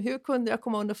månader, hur kunde jag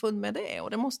komma underfund med det? Och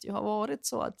det måste ju ha varit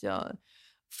så att jag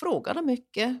frågade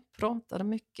mycket, pratade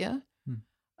mycket,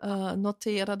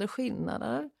 noterade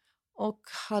skillnader och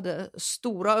hade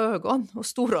stora ögon och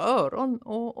stora öron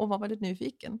och var väldigt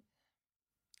nyfiken.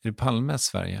 Är det Palmes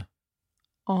Sverige?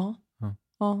 Ja.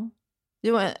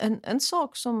 Det var en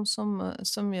sak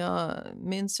som jag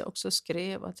minns jag också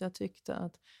skrev, att jag tyckte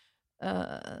att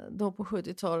då på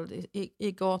 70-talet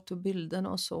i gatubilden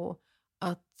och så,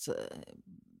 att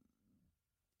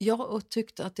jag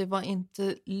tyckte att det var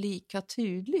inte lika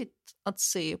tydligt att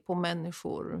se på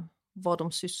människor vad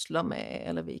de sysslar med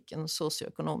eller vilken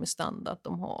socioekonomisk standard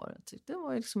de har. Jag tyckte det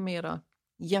var liksom mera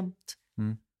jämnt.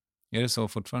 Är det så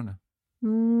fortfarande?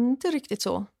 Inte riktigt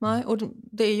så. Nej. Och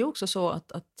det är ju också så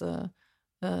att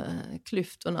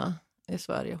klyftorna i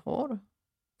Sverige har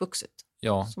vuxit.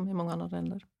 Ja. Som i många andra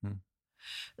länder.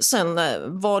 Sen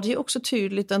var det ju också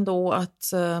tydligt ändå att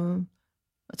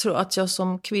jag tror att jag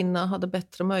som kvinna hade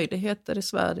bättre möjligheter i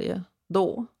Sverige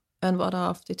då än vad det har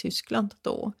haft i Tyskland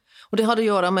då. Och det hade att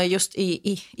göra med just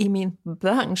i min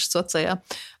bransch så att säga.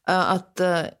 Att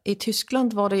i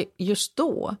Tyskland var det just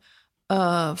då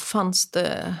fanns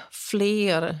det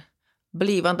fler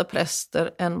blivande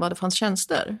präster än vad det fanns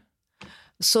tjänster.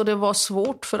 Så det var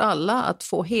svårt för alla att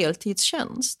få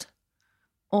heltidstjänst.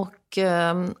 Och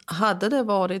hade det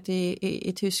varit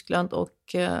i Tyskland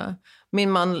och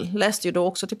min man läste ju då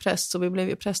också till präst så vi blev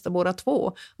ju präster båda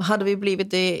två. Och hade vi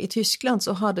blivit det i Tyskland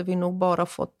så hade vi nog bara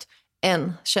fått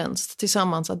en tjänst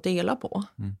tillsammans att dela på.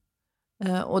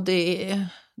 Och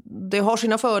det har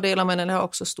sina fördelar men det har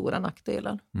också stora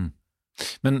nackdelar.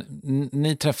 Men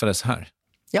ni träffades här?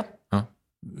 Ja.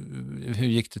 Hur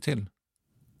gick det till?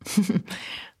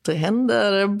 Det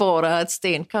händer bara ett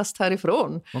stenkast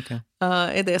härifrån. Okay.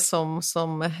 Är det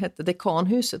som hette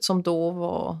Dekanhuset som då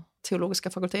var teologiska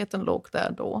fakulteten låg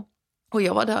där då. Och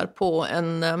jag var där på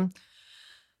en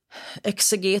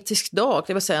exegetisk dag,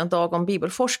 det vill säga en dag om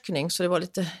bibelforskning, så det var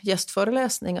lite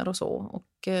gästföreläsningar och så.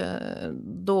 Och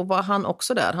då var han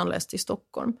också där, han läste i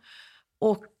Stockholm.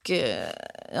 Och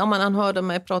han hörde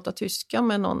mig prata tyska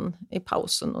med någon i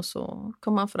pausen och så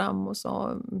kom han fram och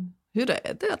sa: hur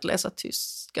är det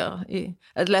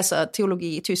att läsa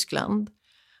teologi i Tyskland?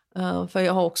 För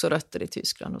jag har också rötter i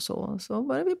Tyskland och så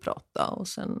började vi prata och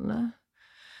sen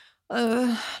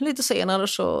lite senare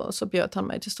så bjöd han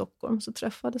mig till Stockholm, så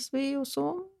träffades vi och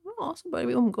så började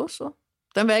vi umgås och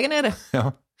den vägen är det.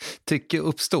 Ja, tycke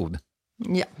uppstod.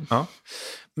 Ja.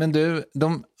 Men du,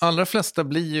 de allra flesta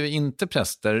blir ju inte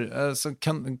präster, så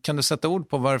kan du sätta ord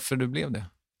på varför du blev det?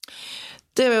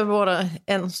 Det är bara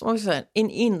en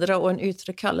inre och en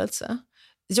yttre kallelse.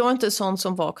 Jag är inte sån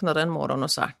som vaknar en morgon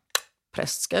och säger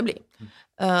präst ska jag bli.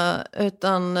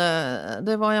 Utan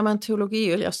det var en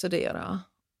teologi jag studerade.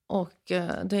 Och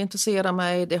det intresserar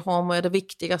mig, det har med det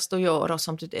viktigaste att göra och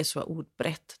samtidigt är det så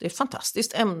ordbrett. Det är ett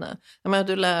fantastiskt ämne. Jag menar,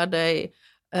 du lär dig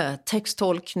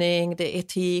texttolkning, det är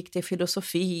etik, det är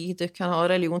filosofi, du kan ha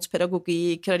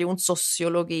religionspedagogik,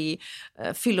 religionssociologi,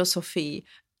 filosofi,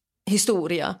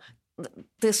 historia.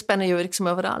 Det spänner ju liksom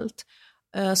överallt.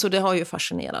 Så det har ju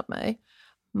fascinerat mig.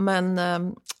 Men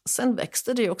sen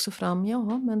växte det ju också fram,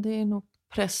 men det är nog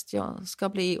präst jag ska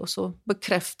bli. Och så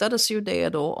bekräftades ju det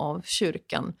då av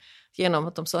kyrkan genom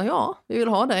att de sa, vi vill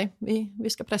ha dig, vi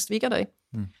ska prästviga dig.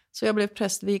 Så jag blev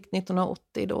prästvigd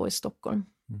 1980 då i Stockholm.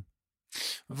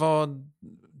 Vad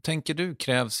tänker du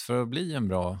krävs för att bli en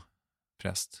bra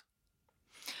präst?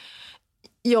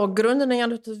 Ja, grunden är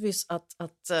naturligtvis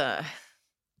att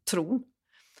tron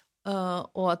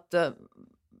och att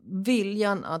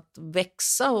viljan att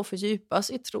växa och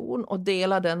fördjupas i tron och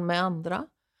dela den med andra.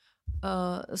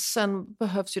 Sen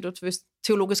behövs ju då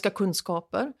teologiska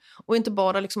kunskaper och inte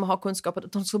bara liksom ha kunskaper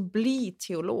utan så bli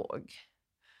teolog.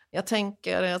 Jag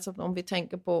tänker alltså, om vi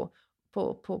tänker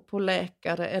på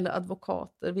läkare eller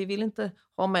advokater, vi vill inte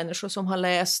ha människor som har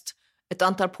läst ett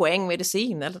antal poäng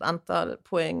medicin eller ett antal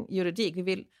poäng juridik. Vi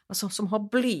vill alltså som har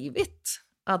blivit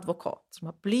advokat, som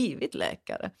har blivit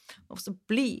läkare och så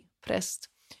bli präst.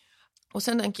 Och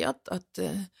sen tänker jag att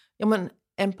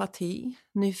empati,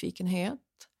 nyfikenhet,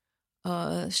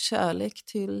 kärlek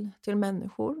till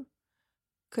människor,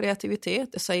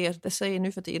 kreativitet, det säger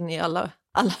nu för tiden i alla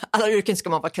yrken ska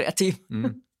man vara kreativ.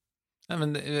 Ja,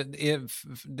 men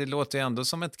det låter ju ändå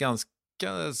som ett ganska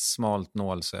smalt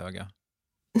nålsöga.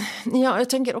 Ja, jag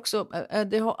tänker också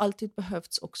det har alltid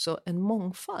behövts också en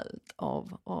mångfald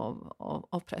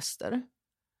av präster.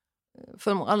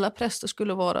 För om alla präster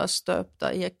skulle vara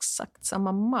stöpta i exakt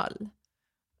samma mall,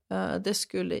 det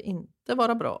skulle inte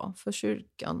vara bra för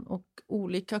kyrkan, och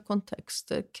olika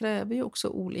kontexter kräver ju också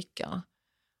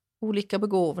olika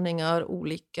begåvningar,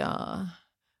 olika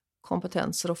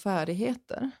kompetenser och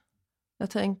färdigheter. Jag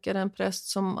tänker en präst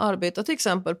som arbetar till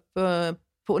exempel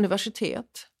på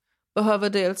universitet behöver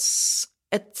dels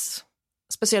ett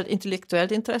speciellt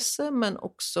intellektuellt intresse men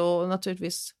också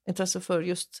naturligtvis intresse för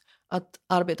just att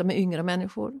arbeta med yngre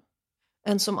människor.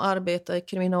 En som arbetar i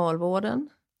kriminalvården,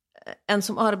 en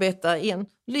som arbetar i en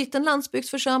liten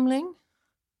landsbygdsförsamling,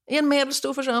 i en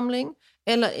medelstor församling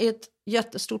eller i ett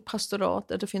jättestort pastorat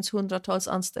där det finns hundratals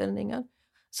anställningar.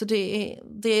 Så det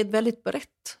är väldigt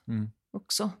brett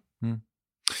också.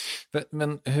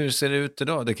 Men hur ser det ut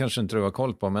idag? Det kanske inte du har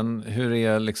koll på, men hur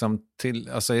är liksom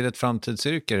är det ett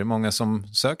framtidsyrke? Är det många som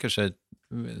söker sig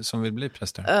som vill bli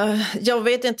präster? Jag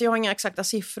vet inte, jag har inga exakta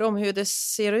siffror om hur det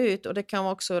ser ut och det kan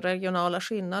vara också regionala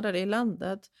skillnader i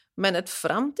landet. Men ett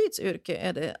framtidsyrke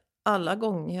är det alla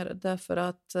gånger därför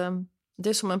att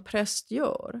det som en präst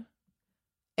gör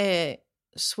är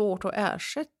svårt att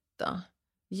ersätta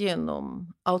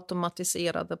genom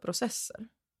automatiserade processer.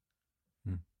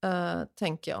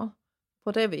 Tänker jag.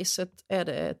 på det viset är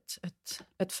det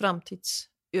ett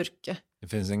framtidsyrke. Det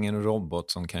finns ingen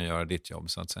robot som kan göra ditt jobb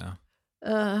så att säga.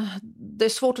 Det är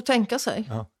svårt att tänka sig.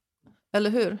 Ja. Eller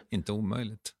hur? Inte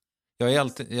omöjligt.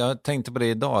 Jag tänkte på det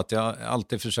idag att jag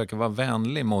alltid försöker vara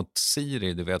vänlig mot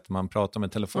Siri, du vet, man pratar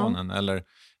med telefonen. Eller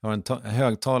jag har en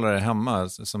högtalare hemma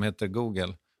som heter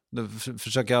Google. Då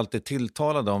försöker jag alltid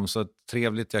tilltala dem så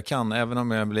trevligt jag kan, även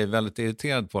om jag blir väldigt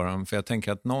irriterad på dem. För jag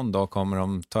tänker att någon dag kommer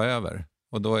de ta över.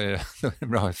 Och då är det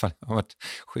bra ifall jag har varit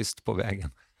schysst på vägen.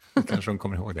 Kanske de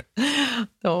kommer ihåg det.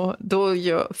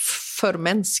 Då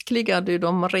förmänskligar du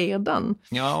dem redan.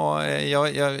 Ja,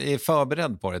 jag är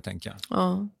förberedd på det, tänker jag.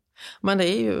 Ja. Men det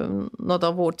är ju något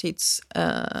av vår tids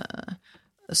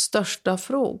största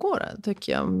frågor,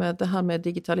 tycker jag, med det här med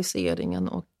digitaliseringen.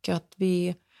 Och att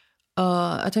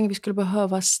jag tänker att vi skulle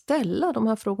behöva ställa de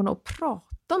här frågorna och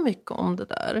prata mycket om det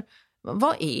där.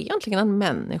 Vad är egentligen en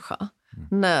människa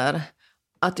när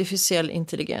artificiell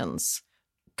intelligens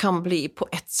kan bli på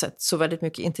ett sätt så väldigt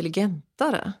mycket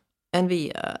intelligentare än vi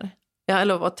är? Ja,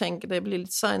 eller vad tänker det blir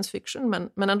lite science fiction,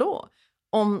 men ändå.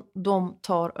 Om de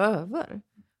tar över,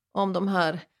 om de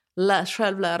här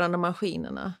självlärande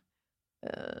maskinerna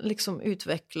liksom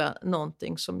utveckla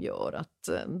någonting som gör att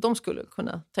de skulle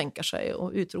kunna tänka sig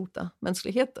och utrota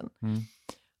mänskligheten.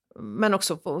 Men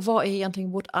också, vad är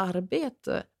egentligen vårt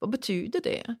arbete? Vad betyder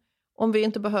det? Om vi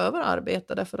inte behöver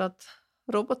arbeta därför att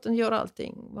roboten gör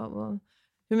allting.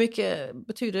 Hur mycket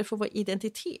betyder det för vår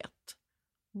identitet?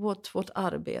 Vårt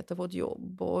arbete, vårt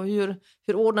jobb. Och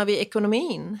hur ordnar vi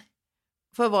ekonomin?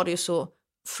 För var det ju så,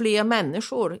 fler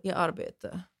människor i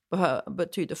arbete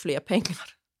betyder fler pengar.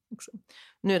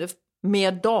 Nu är det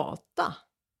mer data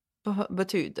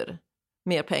betyder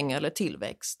mer pengar eller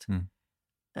tillväxt.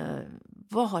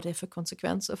 Vad har det för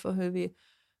konsekvenser för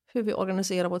hur vi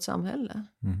organiserar vårt samhälle?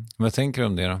 Vad tänker du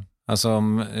om det då? Alltså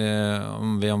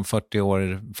om vi om 40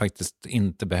 år faktiskt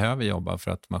inte behöver jobba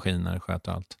för att maskiner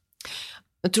sköter allt?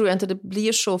 Jag tror inte det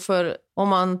blir så, för om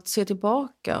man ser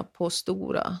tillbaka på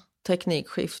stora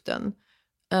teknikskiften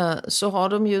så har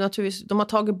de ju naturligtvis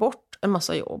tagit bort en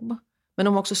massa jobb. Men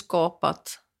de har också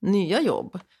skapat nya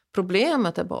jobb.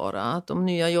 Problemet är bara att de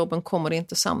nya jobben kommer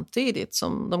inte samtidigt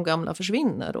som de gamla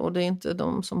försvinner. Och det är inte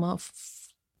de som har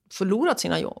förlorat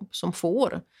sina jobb som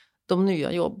får de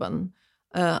nya jobben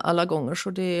alla gånger. Så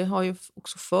det har ju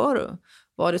också förr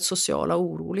varit sociala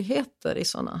oroligheter i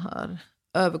sådana här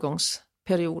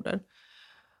övergångsperioder.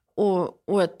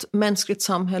 Och ett mänskligt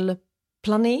samhälle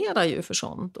planerar ju för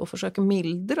sånt och försöker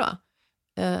mildra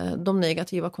de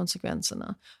negativa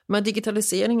konsekvenserna. Men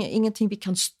digitalisering är ingenting vi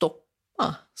kan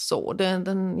stoppa så.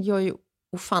 Den gör ju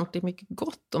ofantligt mycket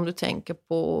gott om du tänker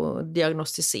på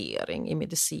diagnostisering i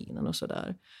medicinen och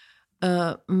sådär.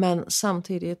 Men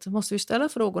samtidigt måste vi ställa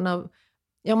frågorna,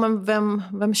 ja men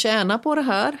vem tjänar på det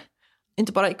här?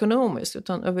 Inte bara ekonomiskt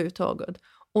utan överhuvudtaget.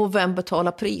 Och vem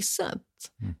betalar priset?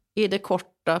 I det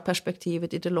korta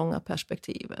perspektivet, i det långa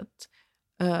perspektivet.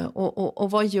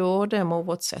 Och vad gör det med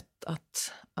vårt sätt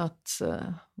att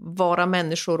vara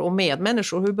människor och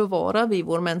medmänniskor? Hur bevarar vi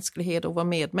vår mänsklighet och vår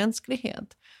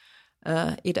medmänsklighet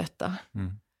i detta?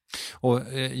 Och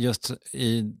just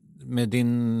med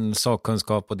din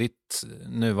sakkunskap och ditt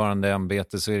nuvarande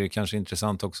ämbete så är det kanske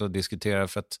intressant också att diskutera,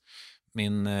 för att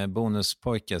min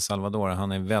bonuspojke Salvador,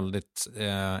 han är väldigt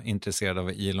intresserad av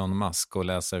Elon Musk och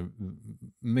läser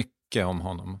mycket om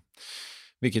honom.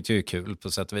 Vilket ju är kul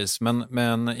på sätt och vis.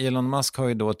 Men Elon Musk har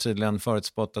ju då tydligen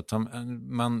förutspått att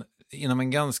man inom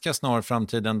en ganska snar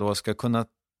framtid ändå ska kunna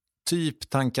typ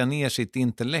tanka ner sitt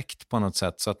intellekt på något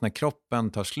sätt. Så att när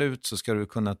kroppen tar slut så ska du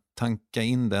kunna tanka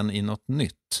in den i något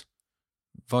nytt.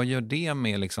 Vad gör det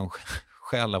med liksom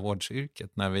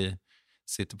själavårdsyrket när vi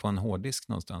sitter på en hårddisk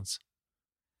någonstans?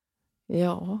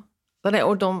 Ja,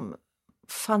 och de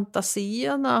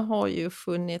fantasierna har ju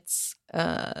funnits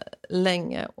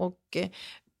länge, och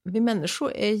vi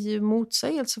människor är ju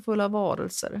motsägelsefulla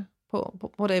varelser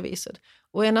på det viset.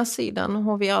 Å ena sidan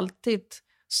har vi alltid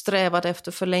strävat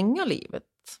efter förlänga livet.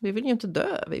 Vi vill ju inte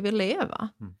dö, vi vill leva.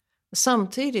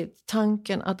 Samtidigt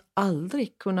tanken att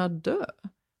aldrig kunna dö,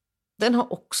 den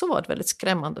har också varit väldigt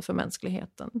skrämmande för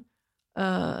mänskligheten.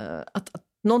 Att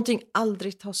någonting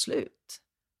aldrig tar slut.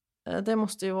 Det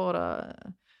måste ju vara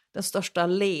den största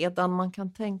ledan man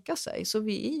kan tänka sig. Så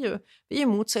vi är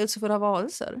motsägelsefulla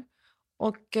varelser.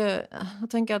 Och jag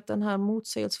tänker att den här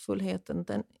motsägelsefullheten,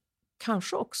 den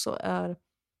kanske också är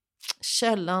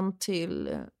källan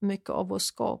till mycket av vår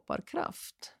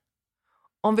skaparkraft.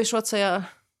 Om vi så att säga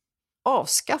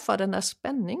avskaffar den här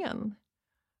spänningen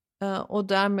och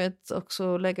därmed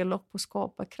också lägger lock på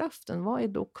skaparkraften, vad är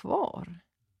då kvar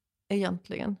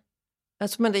egentligen?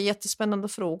 Alltså, men det är jättespännande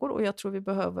frågor och jag tror vi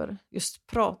behöver just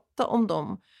prata om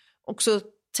dem. Också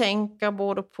tänka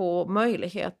både på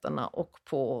möjligheterna och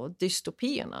på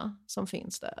dystopierna som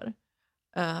finns där.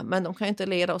 Men de kan inte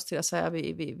leda oss till att säga att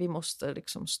vi måste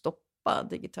liksom stoppa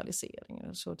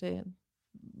digitaliseringen. Så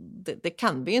det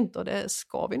kan vi inte och det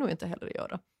ska vi nog inte heller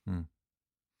göra. Mm.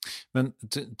 Men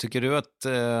tycker du att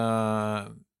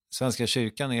Svenska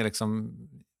kyrkan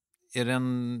är det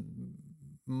en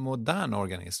modern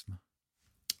organism?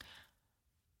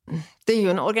 Det är ju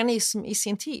en organism i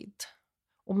sin tid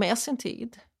och med sin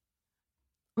tid.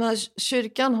 Men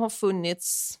kyrkan har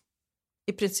funnits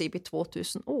i princip i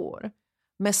 2000 år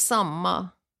med samma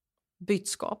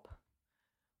budskap,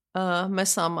 med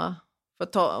samma,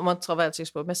 om man tar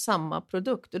världsspråk, med samma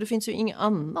produkt. Och det finns ju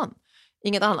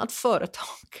inget annat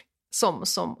företag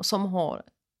som har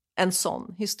en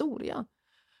sån historia.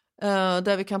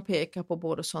 Där vi kan peka på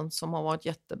både sånt som har varit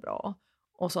jättebra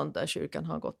och sånt där kyrkan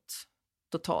har gått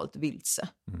totalt vilse.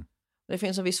 Mm. Det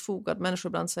finns en viss fog att människor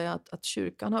ibland säger att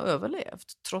kyrkan har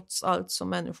överlevt trots allt som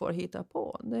människor hittar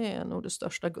på. Det är nog det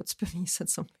största gudsbeviset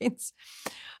som finns.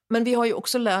 Men vi har ju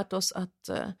också lärt oss att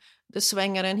det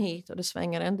svänger en hit och det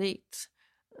svänger en dit.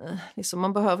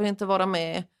 Man behöver inte vara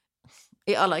med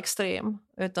i alla extrem,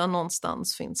 utan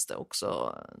någonstans finns det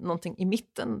också någonting i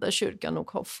mitten där kyrkan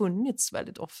nog har funnits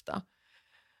väldigt ofta.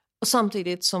 Och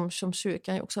samtidigt som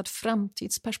kyrkan också har ett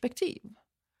framtidsperspektiv.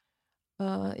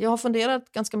 Jag har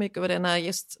funderat ganska mycket över det när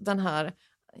just den här,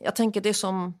 jag tänker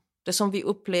det som vi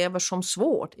upplever som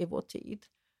svårt i vår tid.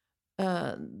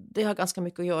 Det har ganska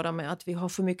mycket att göra med att vi har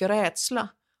för mycket rädsla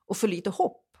och för lite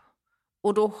hopp.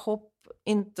 Och då hopp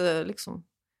inte liksom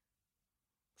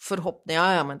förhoppning,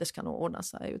 ja men det ska nog ordna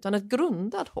sig, utan ett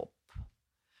grundat hopp.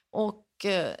 Och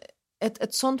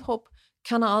ett sånt hopp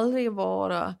kan aldrig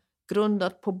vara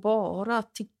grundat på bara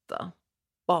titta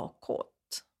bakåt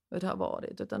hur det har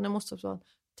varit, utan det måste vara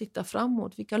titta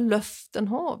framåt, vilka löften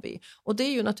har vi? Och det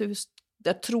är ju naturligtvis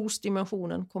där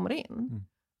trosdimensionen kommer in. Mm.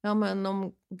 Ja men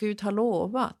om Gud har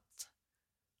lovat,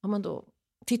 ja men då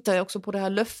tittar jag också på det här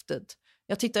löftet.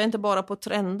 Jag tittar inte bara på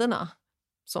trenderna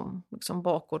som liksom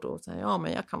bakåt och säger ja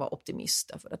men jag kan vara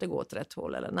optimist för att det går åt rätt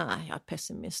håll, eller nej jag är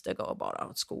pessimist, det går bara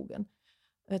åt skogen.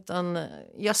 Utan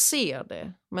jag ser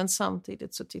det, men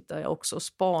samtidigt så tittar jag också och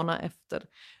spanar efter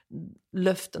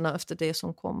löftena, efter det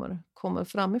som kommer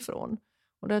framifrån.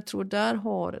 Och jag tror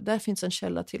där finns en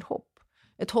källa till hopp.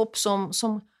 Ett hopp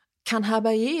som kan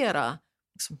härbärgera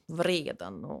liksom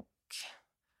vreden och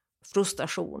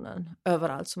frustrationen över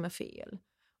allt som är fel.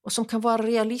 Och som kan vara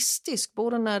realistisk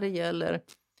både när det gäller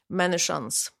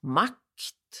människans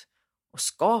makt och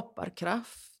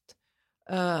skaparkraft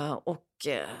och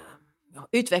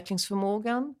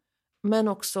utvecklingsförmågan, men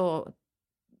också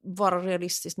vara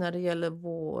realistisk när det gäller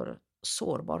vår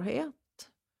sårbarhet,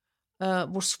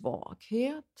 vår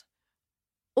svaghet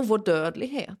och vår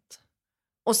dödlighet.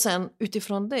 Och sen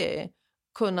utifrån det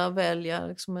kunna välja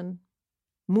liksom en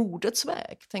modets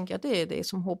väg. Tänker jag, det är det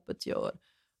som hoppet gör.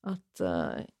 Att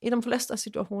i de flesta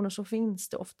situationer så finns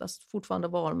det oftast fortfarande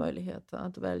valmöjligheter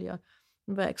att välja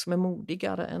en väg som är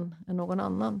modigare än någon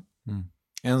annan. Mm.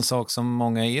 En sak som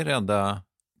många är rädda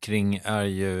kring är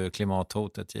ju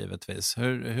klimathotet givetvis.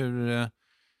 Hur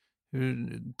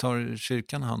tar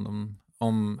kyrkan hand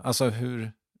om alltså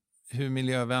hur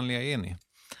miljövänliga är ni?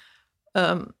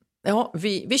 Ja,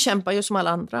 vi kämpar ju som alla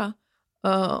andra.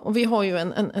 Och vi har ju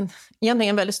egentligen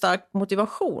en väldigt stark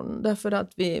motivation, därför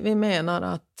att vi menar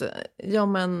att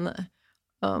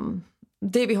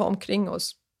det vi har omkring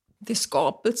oss, det är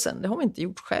skapelsen, det har vi inte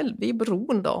gjort själv, vi är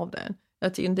beroende av den.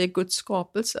 Det är Guds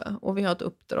skapelse och vi har ett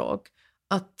uppdrag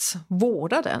att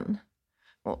vårda den.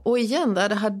 Och igen, det är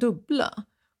det här dubbla.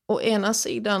 Å ena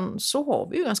sidan så har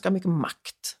vi ju ganska mycket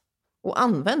makt och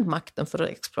använt makten för att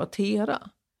exploatera.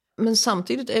 Men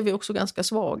samtidigt är vi också ganska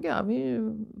svaga. Vi är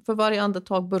ju för varje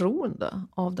andetag beroende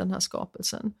av den här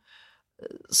skapelsen.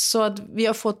 Så att vi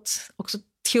har fått också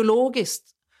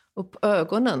teologiskt upp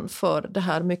ögonen för det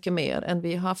här mycket mer än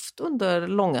vi har haft under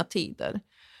långa tider.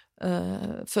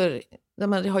 För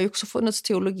det har ju också funnits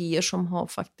teologier som har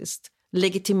faktiskt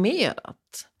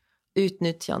legitimerat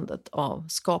utnyttjandet av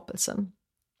skapelsen.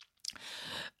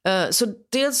 Så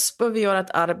dels bör vi göra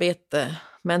ett arbete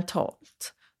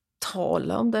mentalt.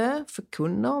 Tala om det,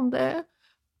 förkunna om det,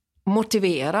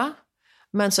 motivera.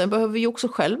 Men sen behöver vi också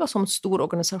själva som stor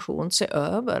organisation se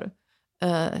över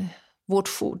vårt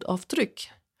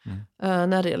fotavtryck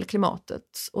när det gäller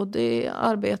klimatet. Och det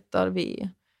arbetar vi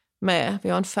med. Vi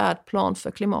har en färdplan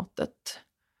för klimatet.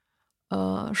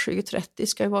 2030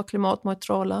 ska ju vara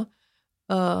klimatneutrala.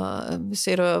 Vi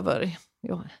ser över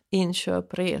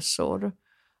inköp, resor.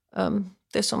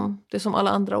 det som alla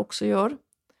andra också gör.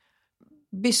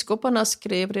 Biskoparna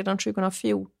skrev redan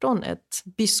 2014 ett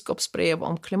biskopsbrev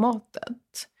om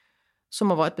klimatet som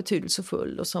har varit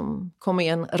betydelsefull och som kom i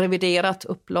en reviderat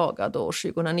upplaga då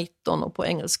 2019 och på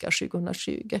engelska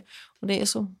 2020. Och det är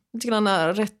så lite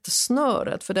grann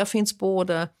rättesnöret, för där finns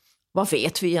både vad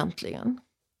vet vi egentligen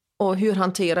och hur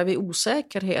hanterar vi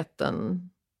osäkerheten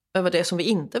över det som vi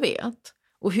inte vet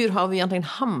och hur har vi egentligen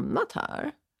hamnat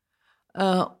här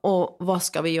och vad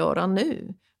ska vi göra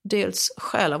nu? Dels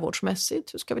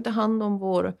själavårdsmässigt, hur ska vi ta hand om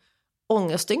vår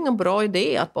ångest? Det är ingen bra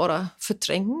idé att bara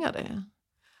förtränga det.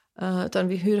 Utan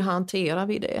hur hanterar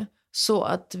vi det så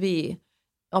att vi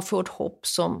får ett hopp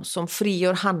som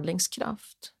frigör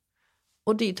handlingskraft.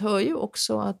 Och dit hör ju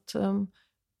också att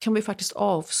kan vi faktiskt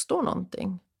avstå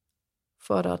någonting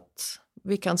för att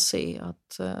vi kan se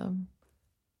att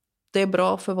det är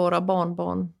bra för våra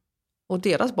barnbarn och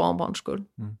deras barnbarns skull.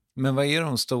 Mm. Men vad är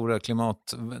de stora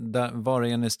var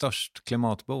är ni störst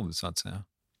klimatbov så att säga?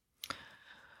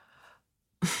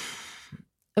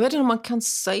 Jag vet inte om man kan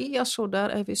säga så, där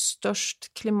är vi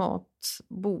störst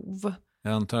klimatbov.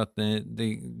 Jag antar att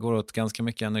det går åt ganska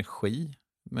mycket energi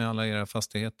med alla era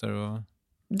fastigheter. Och...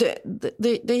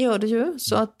 Det gör det ju.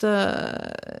 Så att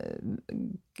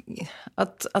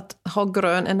ha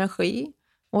grön energi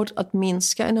och att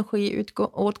minska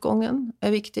energiåtgången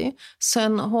är viktigt.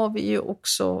 Sen har vi ju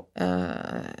också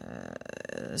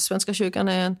Svenska kyrkan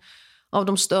är en av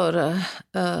de större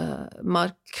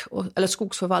eller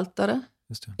skogsförvaltare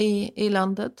i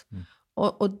landet. Mm.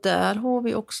 Och där har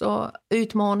vi också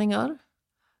utmaningar.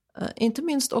 Inte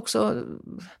minst också,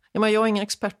 jag är ingen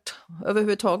expert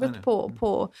överhuvudtaget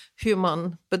på hur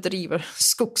man bedriver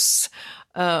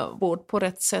skogsvård på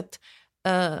rätt sätt.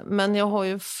 Men jag har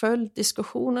ju följt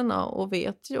diskussionerna och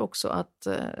vet ju också att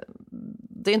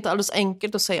det är inte alldeles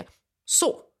enkelt att säga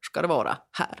så ska det vara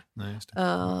här. Nej, just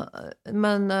det.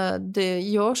 Men det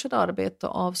görs ett arbete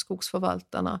av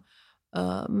skogsförvaltarna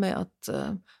med att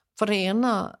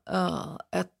förena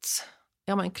ett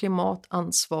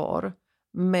klimatansvar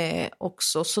med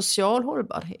också social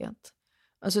hållbarhet.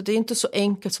 Alltså det är inte så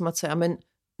enkelt som att säga men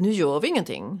nu gör vi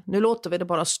ingenting, nu låter vi det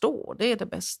bara stå, det är det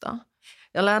bästa.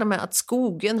 Jag lärde mig att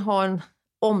skogen har en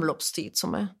omloppstid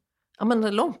som är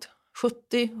långt,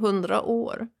 70-100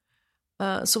 år.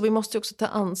 Så vi måste också ta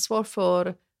ansvar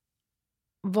för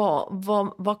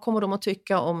vad kommer de att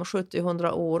tycka om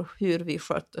 70-100 år hur vi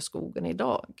sköter skogen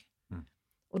idag. Mm.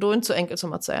 Och då är det inte så enkelt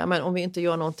som att säga men om vi inte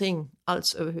gör någonting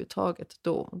alls överhuvudtaget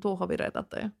då har vi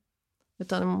räddat det.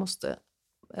 Utan man måste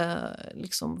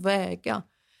väga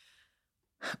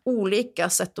olika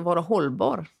sätt att vara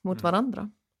hållbar mot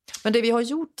varandra. Men det vi har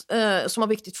gjort som är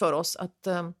viktigt för oss att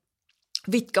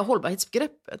vidga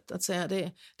hållbarhetsbegreppet. Att säga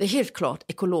det är helt klart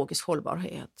ekologisk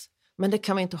hållbarhet. Men det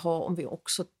kan vi inte ha om vi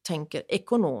också tänker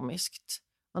ekonomiskt.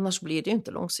 Annars blir det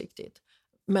inte långsiktigt.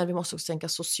 Men vi måste också tänka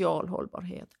social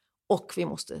hållbarhet. Och vi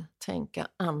måste tänka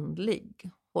andlig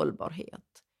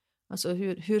hållbarhet. Alltså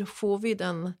hur får vi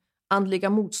den andliga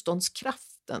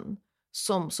motståndskraften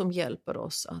som hjälper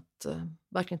oss att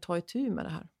verkligen ta itu med det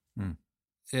här. Mm.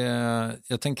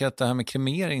 Jag tänker att det här med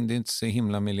kremering, det är inte så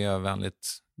himla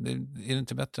miljövänligt. Är det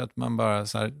inte bättre att man bara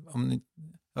så här,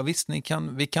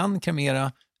 vi kan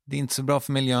kremera, det är inte så bra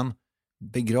för miljön,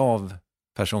 begrav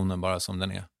personen bara som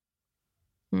den är.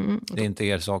 Mm. Det är inte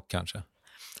er sak kanske?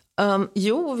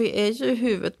 Jo, vi är ju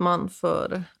huvudman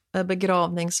för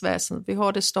begravningsväsendet. Vi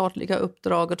har det statliga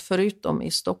uppdraget förutom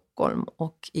i Stockholm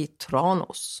och i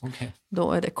Tranås. Okay.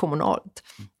 Då är det kommunalt.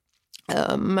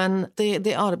 Men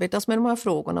det arbetas med de här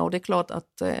frågorna och det är klart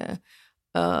att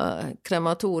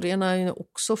krematorierna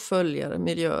också följer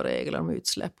miljöregler om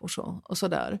utsläpp och så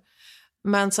där.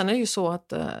 Men sen är det ju så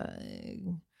att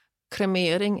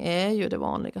kremering är ju det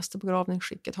vanligaste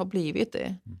begravningsskicket, har blivit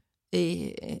det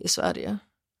i Sverige.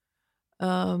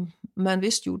 Men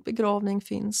visst, jordbegravning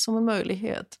finns som en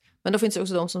möjlighet. Men då finns det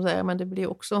också de som säger att det blir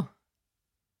också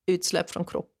utsläpp från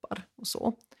kroppar och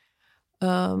så.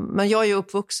 Men jag är ju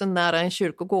uppvuxen nära en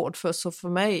kyrkogård så för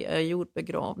mig är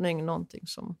jordbegravning någonting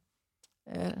som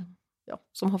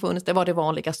har funnits. Det var det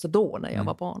vanligaste då när jag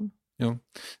var barn. Jo,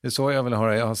 det är så jag vill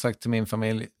höra. Jag har sagt till min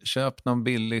familj, köp någon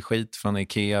billig skit från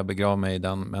Ikea, begrav mig i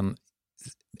den, men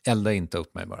elda inte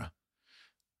upp mig bara.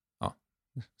 Ja,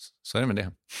 så är det med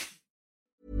det.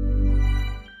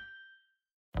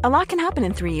 A lot can happen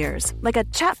in 3 years, like a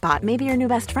chatbot may be your new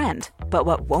best friend. But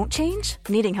what won't change?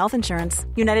 Needing health insurance.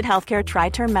 United Healthcare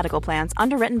Tri-Term Medical Plans,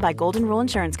 underwritten by Golden Rule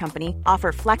Insurance Company,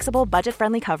 offer flexible,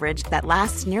 budget-friendly coverage that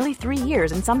lasts nearly 3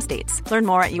 years in some states. Learn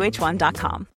more at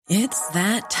uh1.com. It's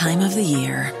that time of the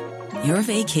year. Your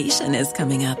vacation is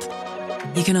coming up.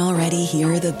 You can already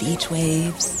hear the beach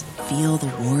waves, feel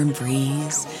the warm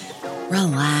breeze,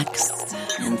 relax,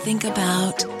 and think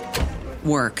about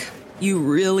work. You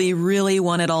really, really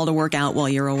want it all to work out while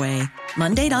you're away.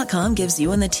 Monday.com gives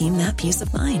you and the team that peace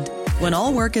of mind. When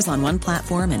all work is on one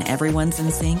platform and everyone's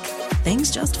in sync,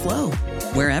 things just flow.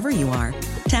 Wherever you are,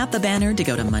 tap the banner to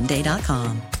go to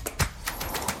Monday.com.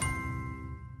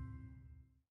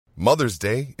 Mother's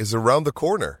Day is around the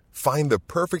corner. Find the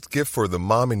perfect gift for the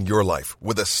mom in your life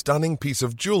with a stunning piece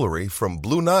of jewelry from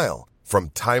Blue Nile.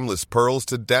 From timeless pearls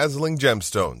to dazzling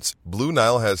gemstones, Blue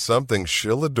Nile has something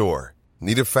she'll adore.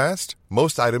 Need it fast?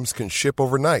 Most items can ship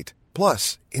overnight.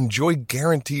 Plus, enjoy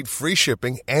guaranteed free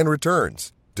shipping and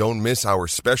returns. Don't miss our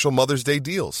special Mother's Day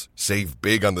deals. Save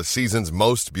big on the season's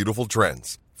most beautiful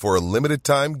trends. For a limited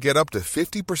time, get up to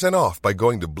 50% off by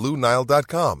going to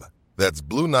BlueNile.com. That's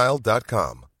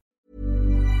BlueNile.com.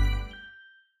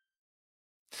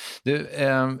 Du,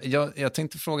 jag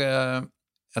tänkte fråga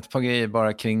ett par grejer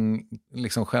bara kring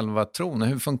liksom själva tron.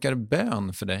 Hur funkar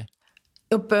bön för dig?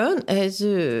 Och bön är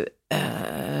ju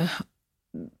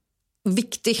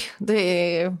viktig.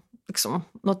 Det är liksom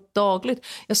något dagligt.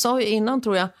 Jag sa ju innan,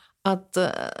 tror jag, att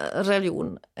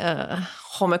religion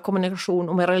har med kommunikation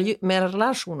och med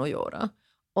relation att göra.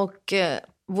 Och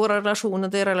våra relationer,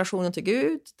 det är relationen till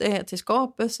Gud, det är till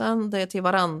skapelsen, det är till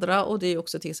varandra och det är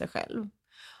också till sig själv.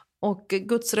 Och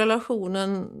Guds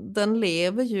relationen, den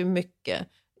lever ju mycket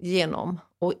genom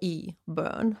och i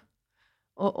bön.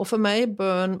 Och för mig är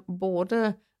bön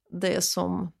både det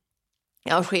som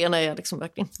sker när jag liksom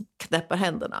verkligen knäpper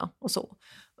händerna och så.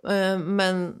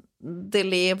 Men det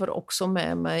lever också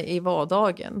med mig i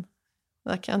vardagen.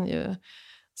 Jag kan ju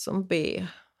som be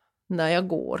när jag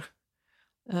går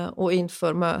och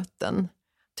inför möten,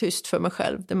 tyst för mig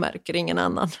själv, det märker ingen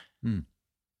annan. Mm.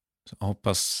 Så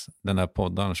hoppas den där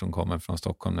podden som kommer från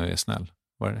Stockholm nu är snäll.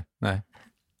 Var det? Nej.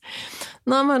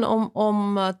 Nej, men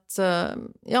om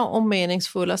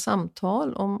meningsfulla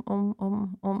samtal,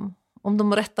 om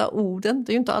de rätta orden.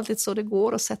 Det är ju inte alltid så det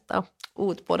går att sätta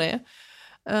ord på det.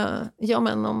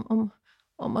 Men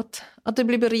om att det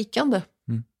blir berikande.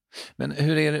 Mm. Men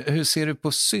hur ser du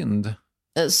på synd?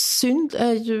 Synd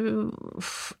är ju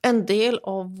en del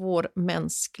av vår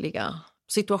mänskliga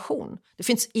situation. Det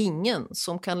finns ingen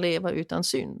som kan leva utan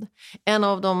synd. En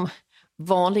av de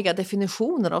vanliga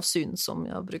definitioner av synd som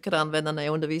jag brukar använda när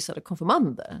jag undervisade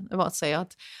konfirmander, det var att säga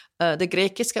att det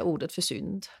grekiska ordet för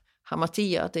synd,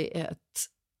 hamatia, det är ett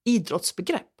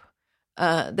idrottsbegrepp.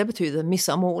 Det betyder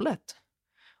missa målet.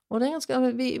 Och det är ganska,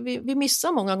 vi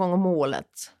missar många gånger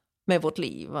målet med vårt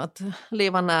liv. Att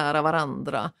leva nära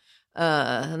varandra,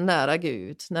 nära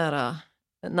Gud, nära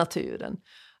naturen,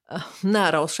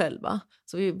 nära oss själva.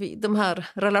 Så de här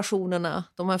relationerna,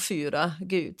 de här 4,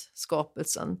 Gud,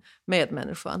 skapelsen,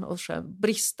 medmänniskan och själv,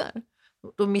 brister.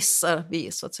 Då missar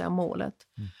vi så att säga målet.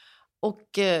 Mm.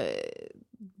 Och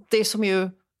det som ju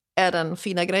är den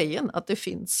fina grejen, att det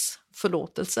finns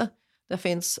förlåtelse, det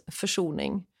finns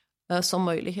försoning som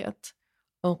möjlighet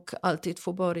och alltid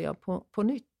få börja på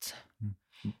nytt.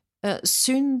 Mm.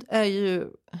 Synd är ju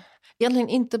egentligen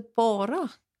inte bara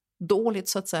dåligt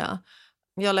så att säga.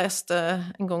 Jag läste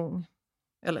en gång,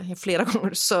 eller flera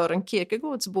gånger, Søren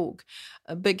Kierkegaards bok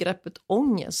Begreppet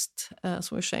ångest,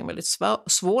 som är en väldigt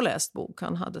svårläst bok.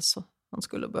 Han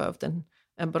skulle behövt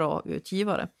en bra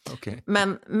utgivare. Okay.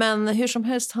 Men hur som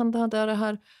helst handlar det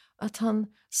här att han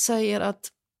säger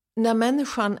att när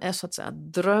människan är så att säga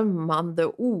drömmande,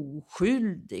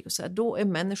 oskyldig och så här, då är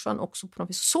människan också på något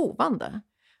vis sovande.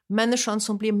 Människan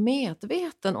som blir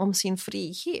medveten om sin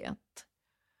frihet,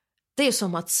 det är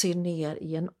som att se ner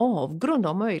i en avgrund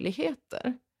av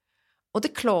möjligheter. Och det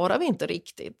klarar vi inte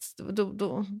riktigt.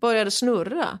 Då börjar det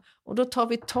snurra. Och då tar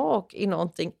vi tag i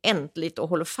någonting äntligt och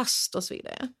håller fast och så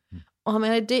vidare. Mm. Och jag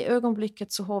menar, i det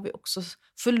ögonblicket så har vi också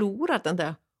förlorat den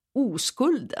där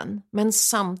oskulden. Men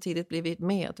samtidigt blivit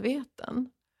medveten.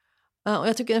 Och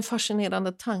jag tycker det är en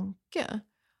fascinerande tanke.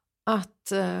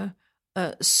 Att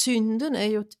synden är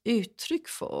ju ett uttryck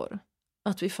för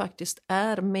att vi faktiskt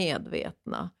är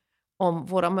medvetna om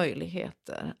våra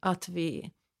möjligheter, att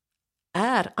vi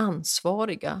är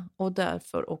ansvariga och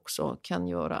därför också kan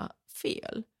göra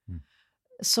fel. Mm.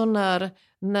 Så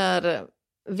när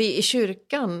vi i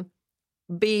kyrkan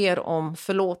ber om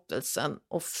förlåtelsen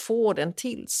och får den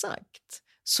tillsagt,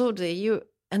 så det är ju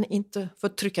inte för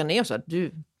att trycka ner så att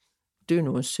du är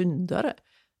nog en syndare,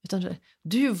 utan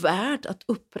du är värd att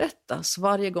upprättas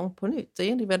varje gång på nytt.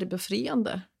 Det är väldigt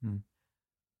befriande. Mm.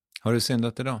 Har du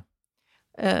syndat idag?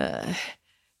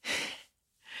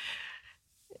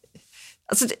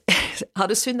 Har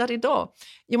du syndat idag?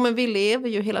 Jo, men vi lever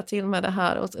ju hela tiden med det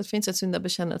här, och det finns ett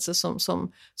syndabekännelse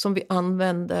som vi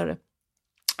använder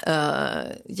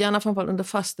gärna framförallt under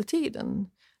fastetiden.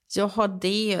 Jag har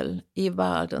del i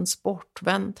världens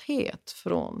bortvändhet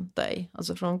från dig,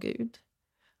 alltså från Gud.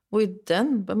 Och i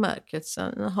den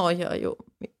bemärkelsen har jag ju,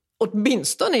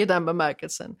 åtminstone i den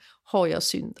bemärkelsen, har jag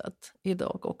syndat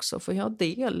idag också. För jag har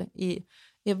del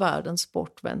i världens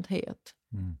bortvändhet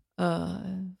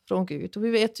från Gud. Och vi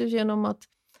vet ju genom att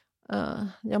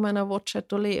vårt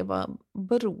sätt att leva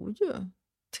beror ju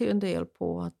till en del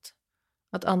på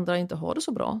att andra inte har det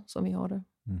så bra som vi har det.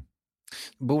 Mm.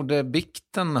 Borde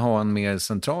bikten ha en mer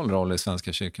central roll i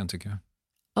Svenska kyrkan, tycker jag?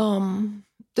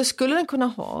 Det skulle den kunna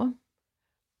ha.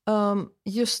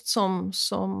 Just som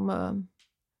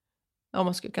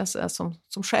man skulle kunna säga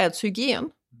som själshygien.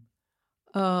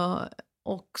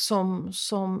 Och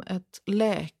som ett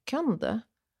läkande.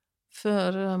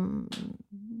 För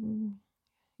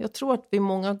jag tror att vi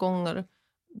många gånger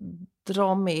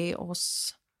drar med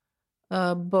oss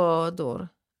bördor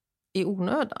i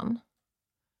onödan.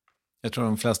 Jag tror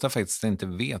de flesta faktiskt inte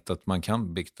vet att man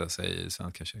kan bikta sig i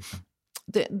Svenska kyrkan.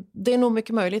 Det är nog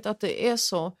mycket möjligt att det är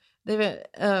så. Det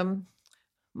är,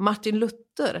 Martin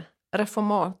Luther,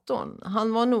 reformatorn,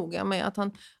 han var noga med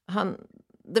att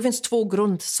det finns 2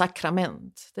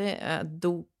 grundsakrament. Det är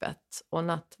dopet och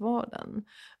nattvarden.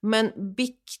 Men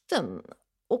bikten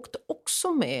åkte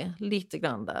också med lite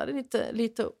grann där.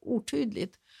 Lite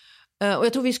otydligt. Och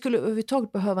jag tror vi skulle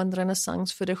överhuvudtaget behöva en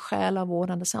renässans för det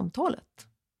själavårdande samtalet.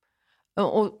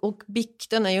 Och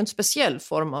bikten är ju en speciell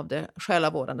form av det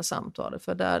själavårdande samtalet.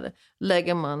 För där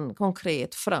lägger man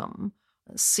konkret fram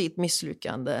sitt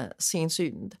misslyckande, sin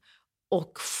synd.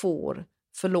 Och får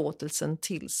förlåtelsen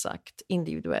tillsagt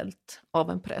individuellt av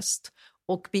en präst.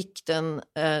 Och bikten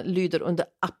lyder under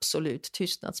absolut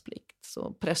tystnadsplikt.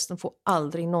 Så prästen får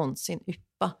aldrig någonsin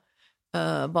yppa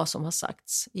vad som har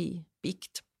sagts i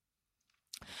bikt.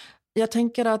 Jag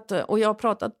tänker att, och jag har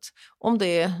pratat om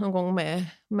det någon gång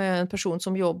med en person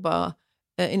som jobbar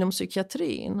inom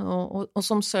psykiatrin och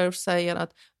som säger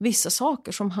att vissa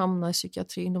saker som hamnar i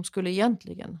psykiatrin, de skulle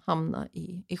egentligen hamna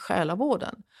i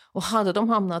själavården. Och hade de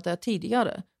hamnat där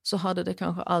tidigare så hade det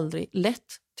kanske aldrig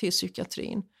lett till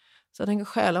psykiatrin. Så jag tänker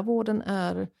själavården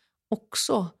är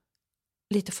också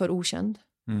lite för okänd.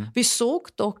 Mm. Vi såg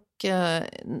dock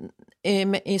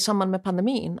i samband med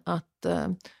pandemin att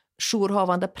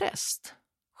jourhavande präst,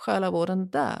 själavården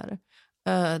där,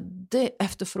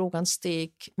 efterfrågan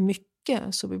steg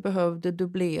mycket, så vi behövde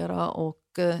dubblera och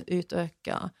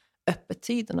utöka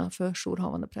öppettiderna för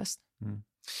jourhavande präst. Mm.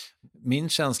 Min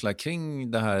känsla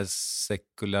kring det här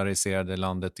sekulariserade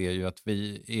landet är ju att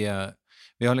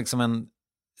vi har liksom en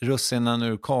russinen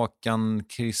ur kakan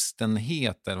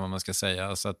kristenhet, eller vad man ska säga.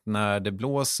 Alltså att när det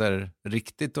blåser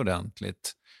riktigt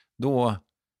ordentligt, då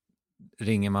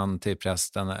ringer man till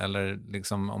prästen, eller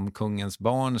liksom om kungens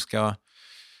barn ska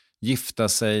gifta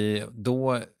sig,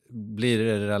 då blir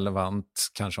det relevant,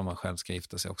 kanske om man själv ska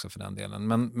gifta sig också för den delen.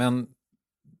 Men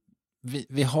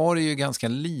vi har ju ganska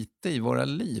lite i våra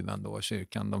liv ändå,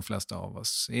 kyrkan, de flesta av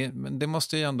oss. Men det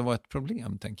måste ju ändå vara ett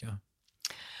problem, tänker jag.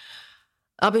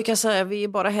 Jag brukar säga att vi är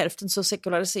bara hälften så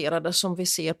sekulariserade som vi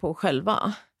ser på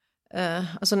själva.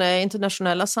 Alltså när jag är i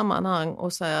internationella sammanhang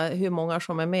och säger hur många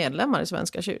som är medlemmar i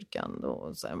Svenska kyrkan,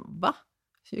 då säger jag, va?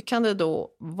 Hur kan det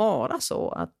då vara så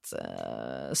att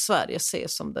Sverige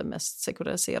ses som det mest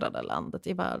sekulariserade landet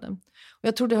i världen? Och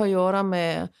jag tror det har att göra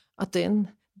med att det är en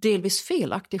delvis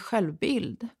felaktig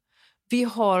självbild. Vi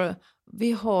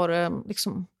har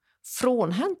liksom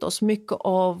frånhänt oss mycket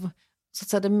av, så att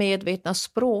säga, det medvetna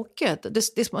språket.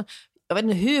 Jag vet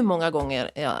inte hur många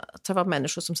gånger jag träffat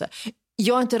människor som säger,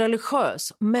 jag är inte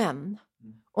religiös, men...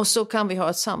 Och så kan vi ha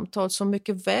ett samtal som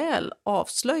mycket väl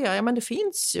avslöjar, men det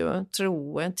finns ju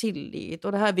tro, en tillit,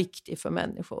 och det här är viktigt för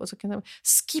människor. Och så kan jag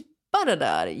skippa det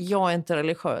där, jag är inte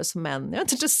religiös, men jag är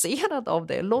inte intresserad av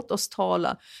det. Låt oss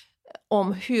tala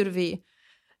om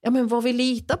vad vi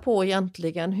litar på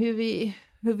egentligen,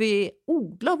 hur vi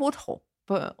odlar vårt hopp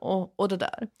och det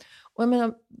där. Och jag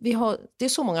menar, det är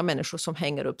så många människor som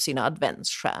hänger upp sina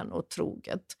adventsstjärnor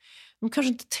troget. De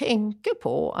kanske inte tänker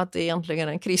på att det egentligen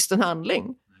är en kristen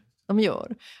handling de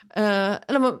gör.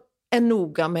 Eller man är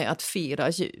noga med att fira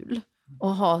jul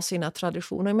och ha sina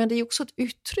traditioner. Men det är också ett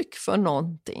uttryck för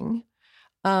någonting.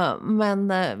 Men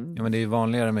det är ju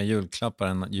vanligare med julklappar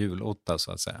än julotta,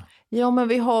 så att säga. Ja, men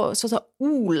vi har så att säga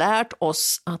olärt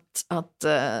oss att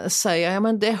säga,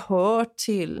 men det hör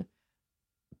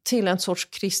till en sorts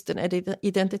kristen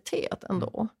identitet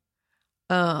ändå.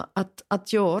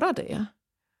 Att göra det.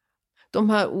 De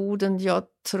här orden, jag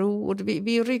tror,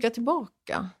 vi ryggar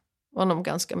tillbaka honom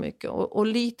ganska mycket och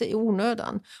lite i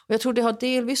onödan. Och jag tror det har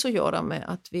delvis att göra med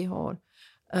att vi har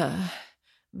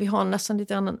vi har nästan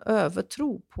lite grann en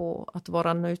övertro på att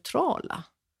vara neutrala.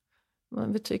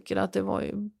 Men vi tycker att det var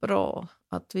ju bra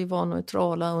att vi var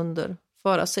neutrala under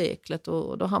förra seklet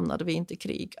och då hamnade vi inte i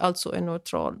krig. Alltså är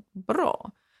neutral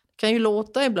bra. Det kan ju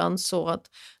låta ibland så att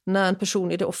när en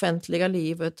person i det offentliga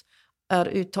livet är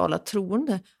uttalat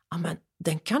troende, ja, men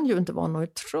den kan ju inte vara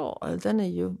neutral, den är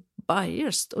ju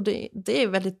biased. Och det är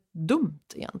väldigt dumt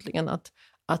egentligen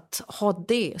att ha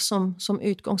det som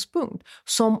utgångspunkt.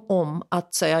 Som om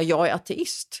att säga jag är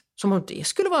ateist, som om det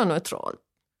skulle vara neutralt.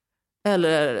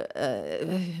 Eller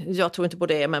jag tror inte på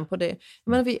det, men på det.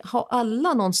 Men vi har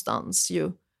alla någonstans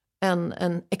ju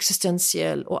en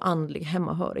existentiell och andlig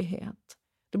hemmahörighet.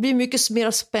 Det blir mycket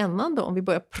mer spännande om vi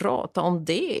börjar prata om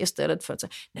det istället för att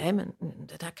säga nej, men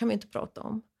det där kan vi inte prata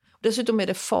om. Dessutom är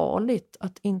det farligt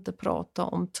att inte prata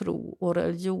om tro och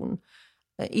religion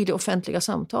i det offentliga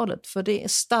samtalet, för det är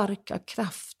starka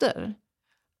krafter.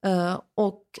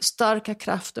 Och starka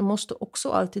krafter måste också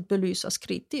alltid belysas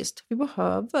kritiskt. Vi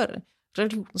behöver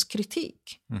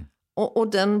religionskritik.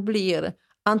 Och den blir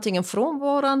antingen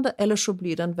frånvarande eller så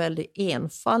blir den väldigt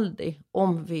enfaldig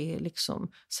om vi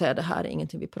liksom säger det här är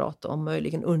ingenting vi pratar om,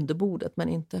 möjligen under bordet men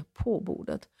inte på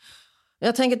bordet.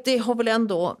 Jag tänker att det har väl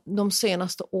ändå de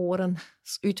senaste årens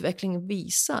utveckling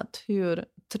visat hur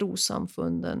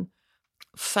trossamfunden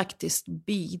faktiskt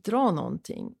bidrar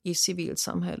någonting i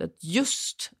civilsamhället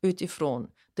just utifrån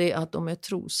det att de är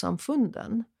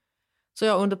trossamfunden.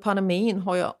 Så under pandemin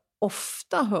har jag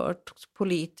ofta hört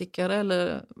politiker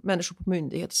eller människor på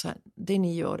myndigheter säga det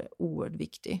ni gör är oerhört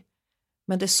viktigt.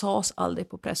 Men det sades aldrig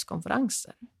på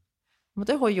presskonferenser. Och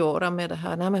det har att göra med det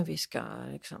här, nej men vi ska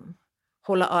liksom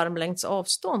hålla armlängds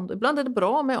avstånd. Ibland är det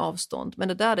bra med avstånd, men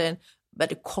det där är en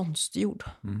väldigt konstgjord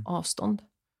avstånd.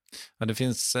 Ja, det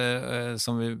finns,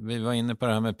 som vi var inne på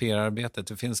det här med PR-arbetet,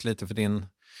 det finns lite för din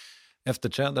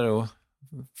efterträdare att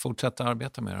fortsätta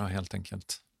arbeta med det helt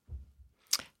enkelt.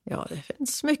 Ja, det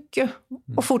finns mycket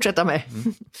att fortsätta med.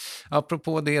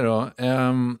 Apropå det då,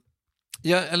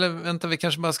 vi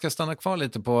kanske bara ska stanna kvar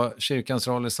lite på kyrkans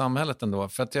roll i samhället ändå,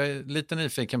 för att jag är lite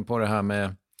nyfiken på det här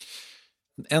med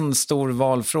en stor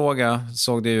valfråga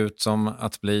såg det ut som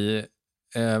att bli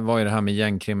vad är det här med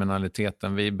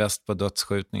gängkriminaliteten? Vi är bäst på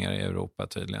dödsskjutningar i Europa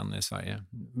tydligen, i Sverige.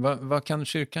 Vad kan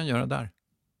kyrkan göra där?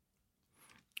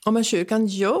 Ja, men kyrkan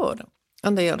gör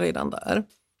en del redan där.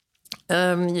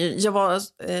 Jag var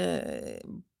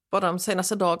bara de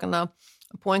senaste dagarna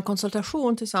på en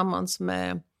konsultation tillsammans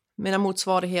med mina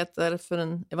motsvarigheter för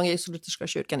den evangelisk-lutherska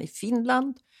kyrkan i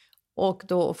Finland och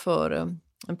då för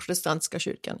den protestantiska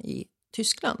kyrkan i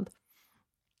Tyskland.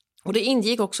 Och det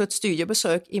ingick också ett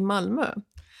studiebesök i Malmö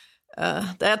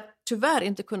där jag tyvärr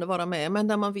inte kunde vara med, men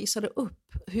där man visade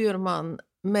upp hur man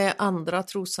med andra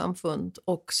trossamfund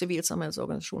och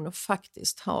civilsamhällsorganisationer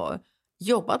faktiskt har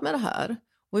jobbat med det här.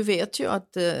 Och vi vet ju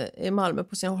att i Malmö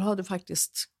på sin håll har det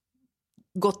faktiskt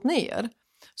gått ner.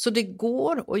 Så det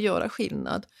går att göra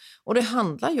skillnad. Och det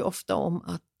handlar ju ofta om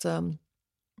att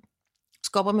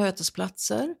skapa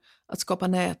mötesplatser, att skapa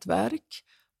nätverk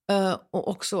och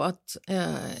också att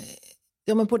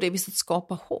men på det viset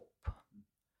skapa hopp.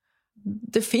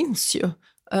 Det finns ju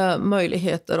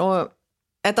möjligheter. Och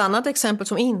ett annat exempel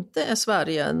som inte är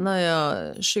Sverige, när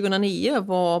jag 2009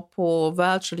 var på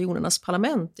världsreligionernas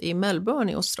parlament i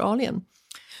Melbourne i Australien,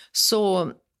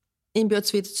 så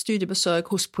inbjöds vi ett studiebesök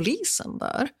hos polisen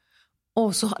där.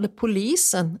 Och så hade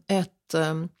polisen ett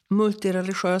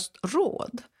multireligiöst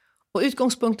råd. Och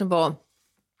utgångspunkten var,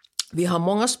 vi har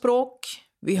många språk,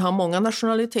 vi har många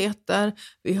nationaliteter,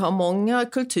 vi har många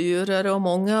kulturer och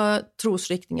många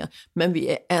trosriktningar, men vi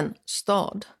är en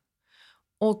stad.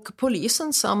 Och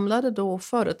polisen samlade då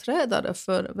företrädare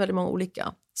för väldigt många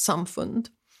olika samfund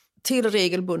till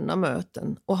regelbundna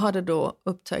möten och hade då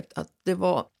upptäckt att det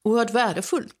var oerhört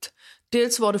värdefullt.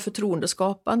 Dels var det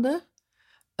förtroendeskapande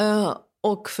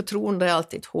och förtroende är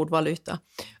alltid hård valuta.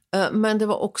 Men det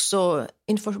var också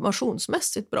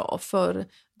informationsmässigt bra, för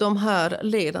de här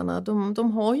ledarna, de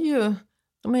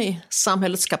är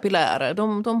samhällets kapillärer,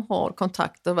 de har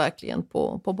kontakter verkligen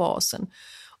på basen.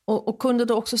 Och kunde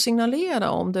då också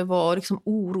signalera om det var liksom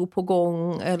oro på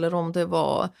gång eller om det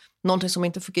var någonting som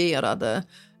inte fungerade.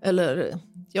 Eller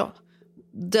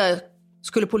där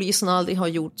skulle polisen aldrig ha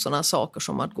gjort sådana saker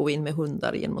som att gå in med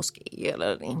hundar i en moské.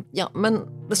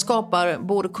 Men det skapar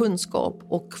både kunskap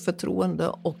och förtroende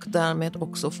och därmed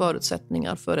också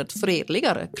förutsättningar för ett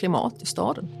fredligare klimat i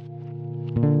staden.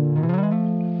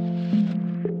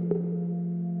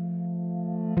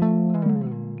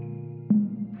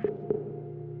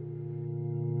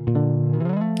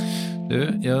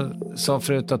 Jag sa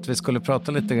förut att vi skulle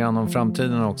prata lite grann om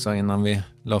framtiden också innan vi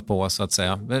la på, så att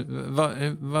säga.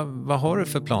 Vad har du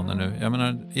för planer nu? Jag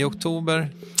menar, i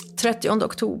oktober... 30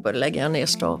 oktober lägger jag ner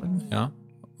staven. Ja.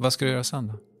 Vad ska du göra sen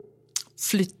då?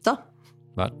 Flytta.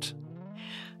 Vart?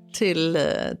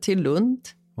 Till Lund.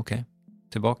 Okej.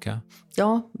 Tillbaka?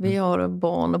 Ja, vi har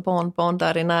barn och barnbarn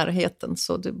där i närheten,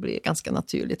 så det blir ganska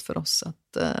naturligt för oss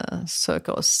att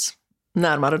söka oss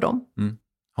närmare dem. Mm.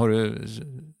 Har du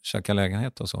kökat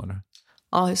lägenhet och så, eller?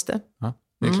 Ja, just det. Ja,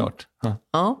 det är klart. Ja.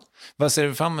 Ja. Vad ser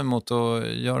du fram emot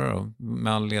att göra då,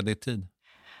 med all ledig tid?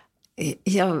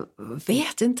 Jag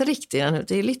vet inte riktigt ännu.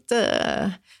 Det är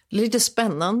lite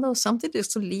spännande och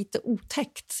samtidigt så lite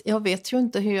otäckt. Jag vet ju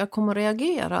inte hur jag kommer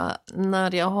reagera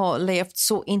när jag har levt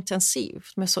så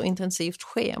intensivt med så intensivt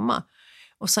schema.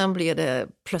 Och sen blir det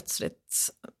plötsligt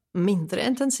mindre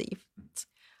intensivt.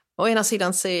 Å ena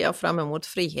sidan ser jag fram emot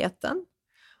friheten.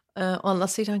 Å andra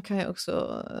sidan kan jag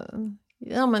också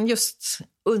just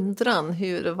undran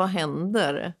vad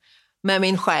händer med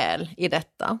min själ i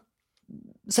detta.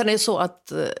 Sen är det så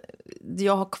att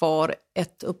jag har kvar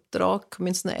ett uppdrag,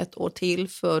 åtminstone ett år till,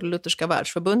 för Lutherska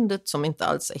världsförbundet, som inte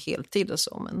alls är heltid och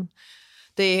så, men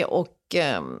det, och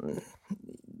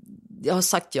jag har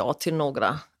sagt ja till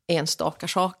några enstaka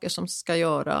saker som ska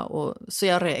göra, och så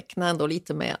jag räknar ändå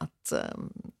lite med att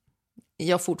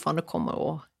jag fortfarande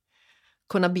kommer att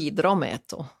kunna bidra med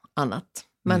ett och annat,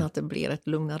 men att det blir ett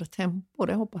lugnare tempo,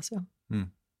 det hoppas jag. Mm.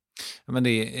 Men det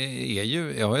är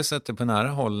ju, jag har ju sett det på nära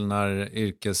håll när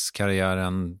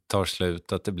yrkeskarriären tar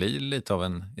slut, att det blir lite av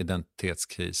en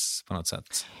identitetskris på något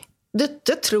sätt.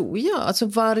 Det tror jag. Alltså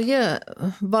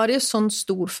varje sån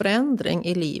stor förändring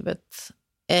i livet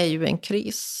är ju en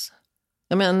kris.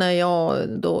 Jag menar, när jag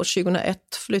då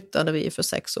 2001 flyttade vi för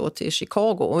 6 år till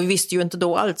Chicago, och vi visste ju inte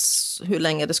då alls hur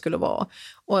länge det skulle vara.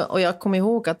 Och jag kommer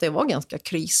ihåg att det var ganska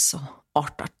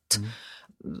krisartat. Mm.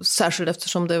 Särskilt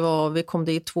eftersom vi kom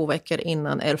dit 2 veckor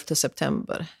innan 11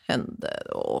 september hände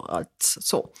och allt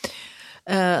så.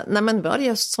 Men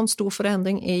varje sån stor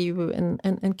förändring är ju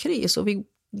en kris, och vi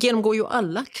genomgår ju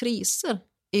alla kriser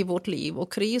i vårt liv,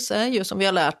 och kris är ju, som vi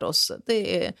har lärt oss,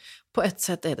 det är, på ett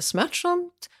sätt är det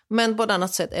smärtsamt, men på ett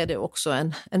annat sätt är det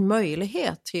också en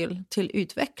möjlighet till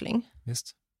utveckling.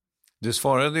 Just. Du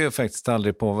svarade ju faktiskt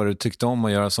aldrig på vad du tyckte om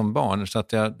att göra som barn, så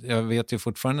att jag vet ju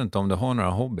fortfarande inte om du har några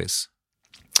hobbys.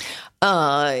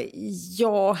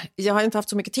 Jag har inte haft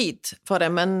så mycket tid för det,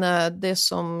 men det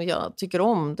som jag tycker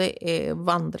om, det är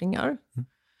vandringar.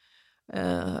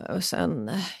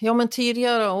 Men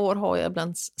tidigare år har jag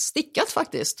ibland stickat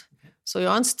faktiskt. Så jag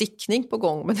har en stickning på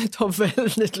gång, men det tar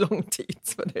väldigt lång tid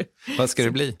för det. Vad ska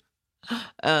det bli?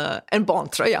 En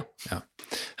barntröja. Ja.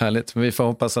 Härligt, men vi får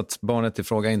hoppas att barnet i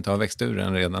fråga inte har växt ur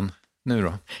den redan nu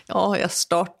då. Ja, jag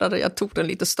tog den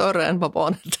lite större än vad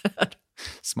barnet är.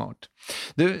 Smart.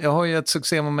 Du, jag har ju ett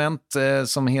succémoment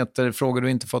som heter Frågor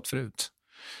du inte fått förut.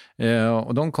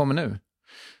 Och de kommer nu.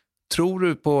 Tror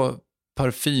du på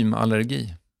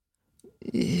parfymallergi?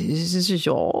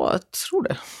 Ja, jag tror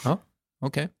det. Ja,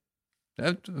 okej.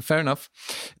 Fair enough.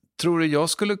 Tror du jag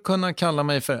skulle kunna kalla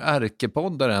mig för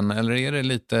ärkepoddaren, eller är det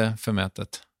lite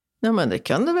förmätet? Ja, men det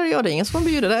kan du väl göra. Det är ingen som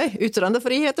bjuder dig.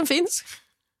 Yttrandefriheten finns.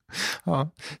 Ja,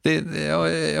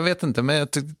 jag vet inte, men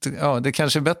det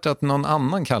kanske är bättre att någon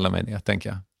annan kallar mig det, tänker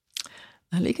jag.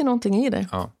 Det ligger någonting i det.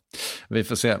 Ja, vi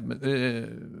får se.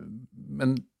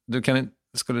 Men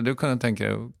skulle du kunna tänka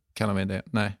dig att kalla mig det?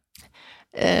 Nej.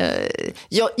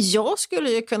 Jag skulle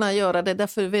ju kunna göra det,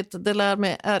 därför det lär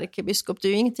med ärkebiskop, det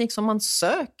är ju ingenting som man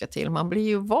söker till, man blir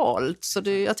ju vald. Så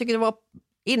jag tycker det var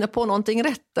inne på någonting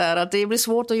rätt där, att det blir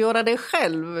svårt att göra det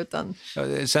själv. Utan... Ja,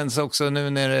 det känns också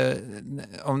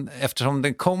nu eftersom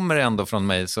den kommer ändå från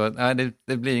mig, så nej,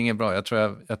 det blir inget bra. Jag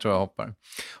tror jag hoppar.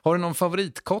 Har du någon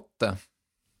favoritkotte?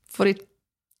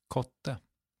 Kotte.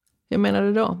 Hur menar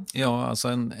du då? Ja, alltså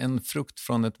en frukt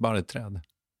från ett barrträd.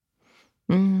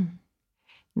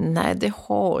 Nej, det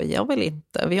har jag väl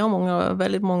inte. Vi har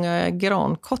väldigt många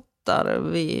grankottar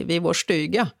vid vår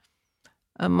stuga.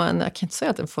 Men jag kan inte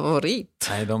säga att det är en favorit.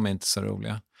 Nej, de är inte så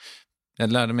roliga.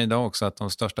 Jag lärde mig idag också att de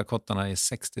största kottarna är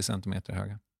 60 centimeter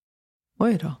höga.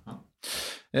 Oj då.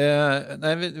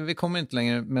 Nej, vi kommer inte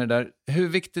längre med det där. Hur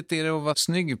viktigt är det att vara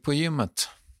snygg på gymmet?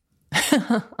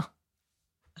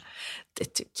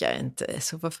 Det tycker jag inte är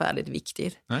så förfärligt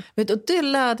viktigt. Vet du, det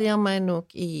lärde jag mig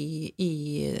nog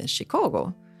i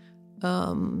Chicago.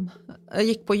 Jag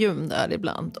gick på gym där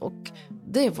ibland, och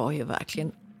det var ju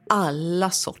verkligen alla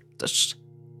sorters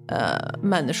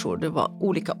människor. Det var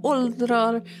olika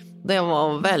åldrar, det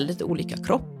var väldigt olika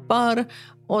kroppar,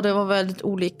 och det var väldigt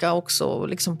olika också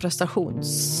liksom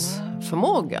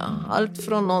prestationsförmåga. Allt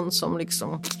från någon som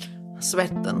liksom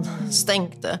svetten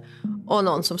stänkte och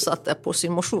någon som satt där på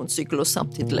sin motionscykel och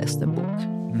samtidigt läste en bok.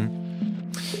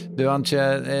 Du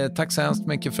Antje, tack så hemskt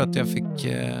mycket för att jag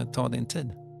fick ta din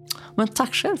tid. Men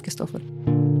tack själv, Kristoffer.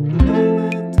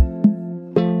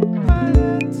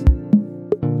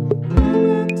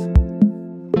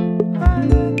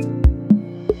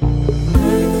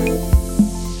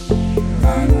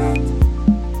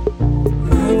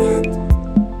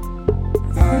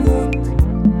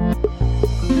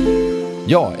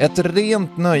 Ja, ett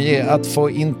rent nöje att få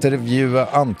intervjua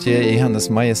Antje i hennes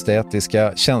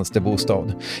majestätiska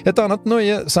tjänstebostad. Ett annat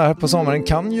nöje så här på sommaren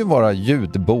kan ju vara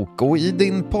ljudbok, och i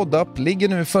din poddapp ligger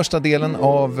nu första delen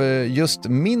av just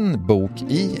min bok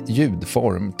i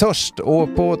ljudform, Törst,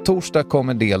 och på torsdag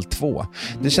kommer del 2.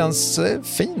 Det känns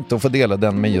fint att få dela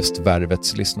den med just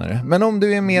Värvets lyssnare. Men om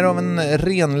du är mer av en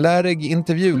renlärig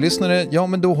intervjulyssnare, ja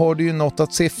men då har du ju något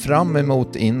att se fram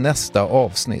emot i nästa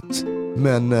avsnitt.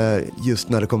 Men just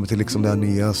när det kommer till liksom det här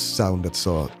nya soundet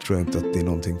så tror jag inte att det är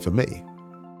någonting för mig.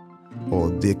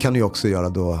 Och det kan ju också göra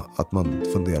då att man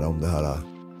funderar om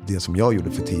det som jag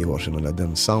gjorde för 10 år sedan, eller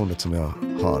den soundet som jag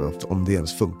har, om det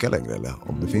ens funkar längre, eller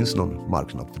om det finns någon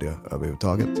marknad för det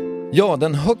överhuvudtaget. Ja,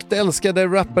 den högt älskade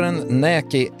rapparen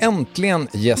Näki äntligen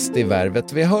gäst i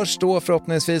Värvet. Vi hörs då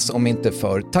förhoppningsvis, om inte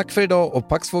för. Tack för idag, och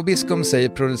Pax Vobiscum säger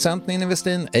producenten Ninni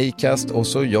Westin, Acast, och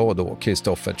så jag då,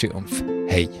 Kristoffer Triumf.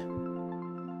 Hej!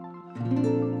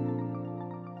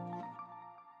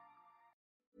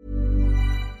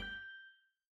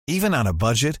 Even on a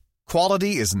budget,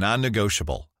 quality is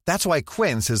non-negotiable. That's why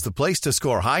Quince is the place to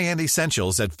score high-end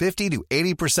essentials at 50 to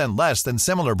 80% less than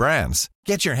similar brands.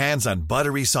 Get your hands on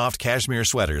buttery soft cashmere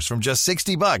sweaters from just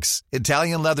 $60,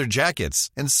 Italian leather jackets,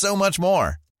 and so much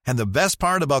more. And the best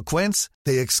part about Quince,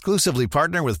 they exclusively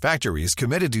partner with factories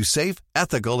committed to safe,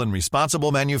 ethical, and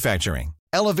responsible manufacturing.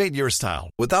 Elevate your style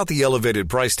without the elevated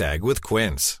price tag with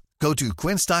Quince. Go to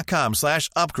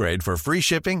quince.com/upgrade for free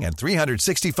shipping and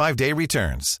 365-day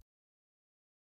returns.